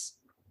themselves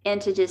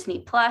into Disney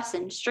Plus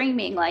and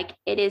streaming, like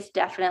it is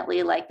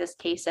definitely like this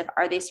case of,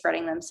 are they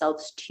spreading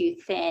themselves too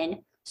thin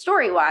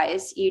story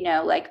wise?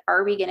 Like,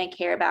 are we going to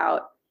care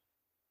about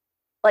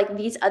like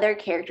these other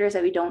characters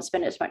that we don't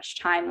spend as much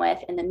time with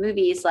in the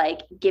movies,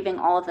 like giving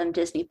all of them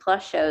Disney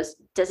Plus shows?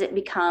 Does it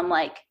become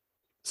like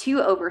too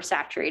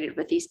oversaturated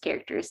with these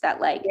characters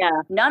that like yeah,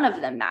 none of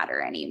them matter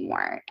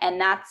anymore?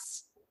 And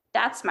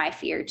that's my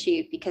fear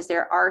too, because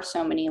there are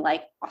so many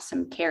like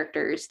awesome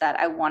characters that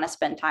I want to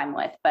spend time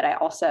with, but I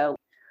also,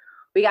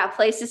 we got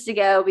places to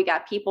go, we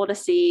got people to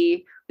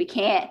see. We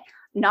can't,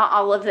 not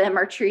all of them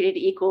are treated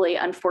equally,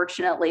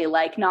 unfortunately.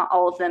 Like not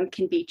all of them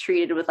can be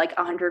treated with like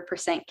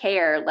 100%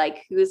 care.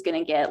 Like who's going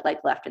to get like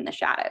left in the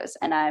shadows?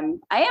 And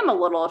I am a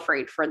little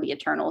afraid for the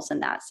Eternals in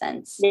that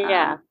sense.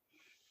 yeah.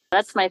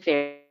 That's my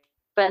favorite.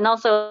 But and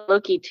also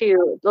Loki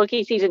too.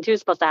 Loki season 2 is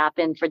supposed to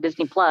happen for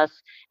Disney Plus,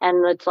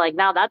 and it's like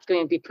now that's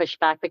going to be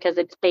pushed back because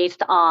it's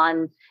based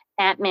on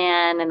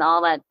Ant-Man and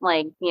all that,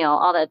 like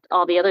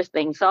all the other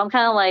things. So I'm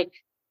kind of like,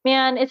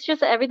 Man, it's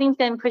just everything's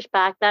getting pushed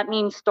back. That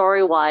means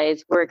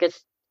story-wise, we're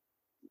just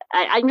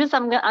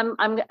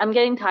I'm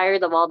getting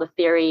tired of all the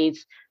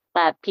theories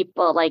that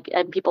people like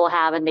and people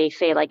have and they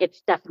say like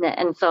it's definite.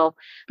 And so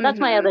that's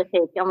my other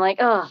take. I'm like,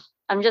 oh,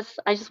 I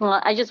just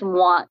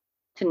want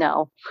to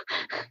know.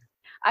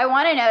 I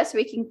want to know so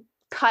we can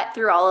cut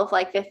through all of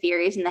like the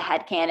theories and the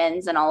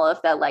headcanons and all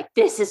of the like,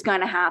 this is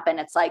going to happen.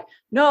 It's like,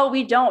 no,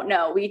 we don't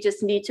know. We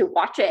just need to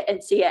watch it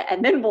and see it,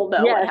 and then we'll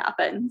know what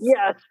happens.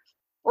 Yes.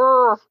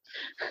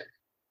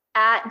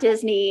 At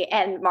Disney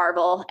and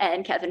Marvel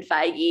and Kevin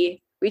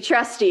Feige, we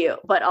trust you,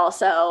 but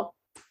also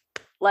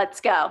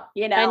let's go,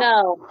 you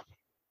know?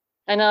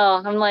 I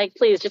know. I'm like,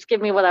 please just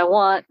give me what I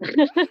want.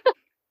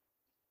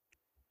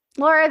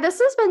 Laura, this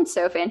has been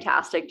so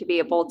fantastic to be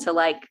able to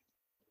like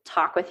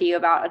talk with you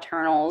about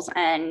Eternals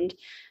and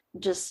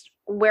just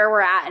where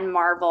we're at in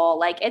Marvel.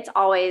 Like it's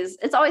always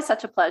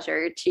such a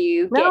pleasure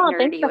to get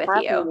nerdy with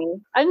you. Me.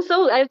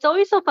 It's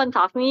always so fun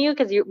talking to you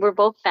because we're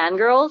both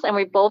fangirls and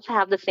we both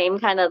have the same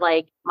kind of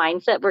like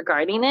mindset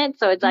regarding it.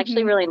 So it's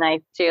actually really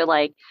nice to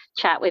like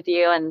chat with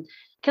you, and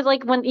because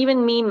like when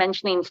even me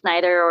mentioning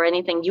Snyder or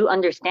anything, you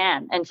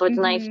understand. And so it's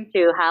nice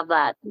to have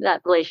that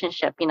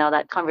relationship, you know,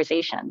 that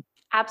conversation.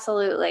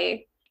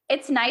 Absolutely.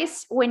 It's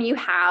nice when you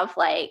have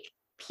like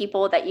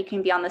people that you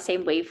can be on the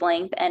same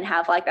wavelength and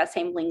have like that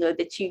same lingo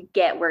that you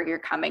get where you're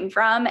coming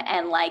from,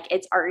 and like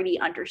it's already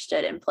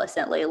understood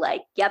implicitly,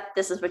 like, yep,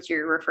 this is what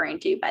you're referring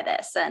to by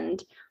this.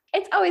 And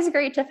it's always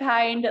great to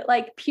find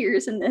like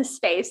peers in this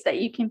space that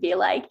you can be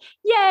like,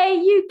 yay,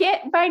 you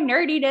get my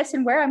nerdiness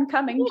and where I'm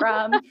coming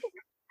from.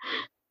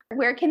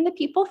 Where can the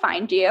people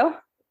find you?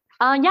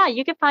 Yeah,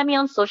 you can find me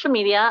on social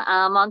media.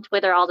 I'm on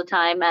Twitter all the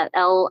time at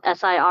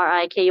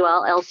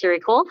LSIRIKUL,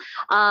 Lsirikul.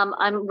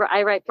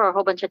 I write for a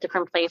whole bunch of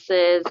different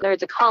places.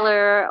 Nerds of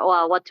Color,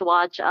 What to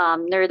Watch,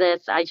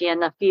 Nerdist,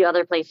 IGN, a few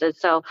other places.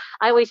 So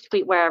I always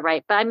tweet where I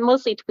write, but I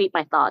mostly tweet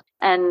my thoughts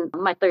and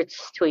my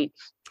thirst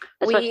tweets,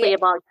 especially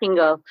about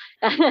Kingo.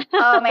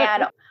 Oh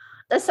man.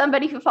 As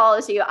somebody who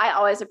follows you, I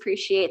always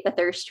appreciate the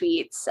thirst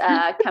tweets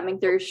coming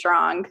through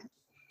strong.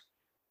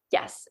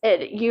 Yes,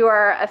 you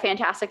are a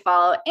fantastic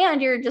follow, and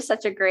you're just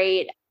such a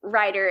great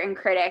writer and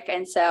critic.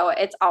 And so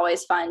it's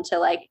always fun to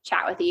like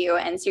chat with you.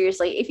 And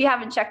seriously, if you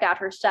haven't checked out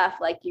her stuff,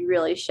 like you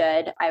really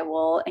should. I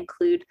will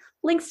include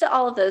links to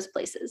all of those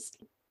places.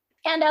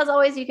 And as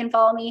always, you can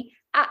follow me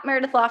at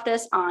Meredith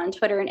Loftus on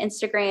Twitter and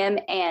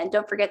Instagram. And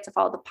don't forget to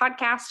follow the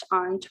podcast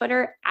on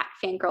Twitter at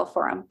Fangirl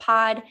Forum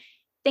Pod.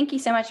 Thank you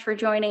so much for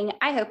joining.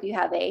 I hope you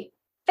have a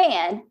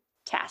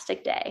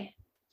fantastic day.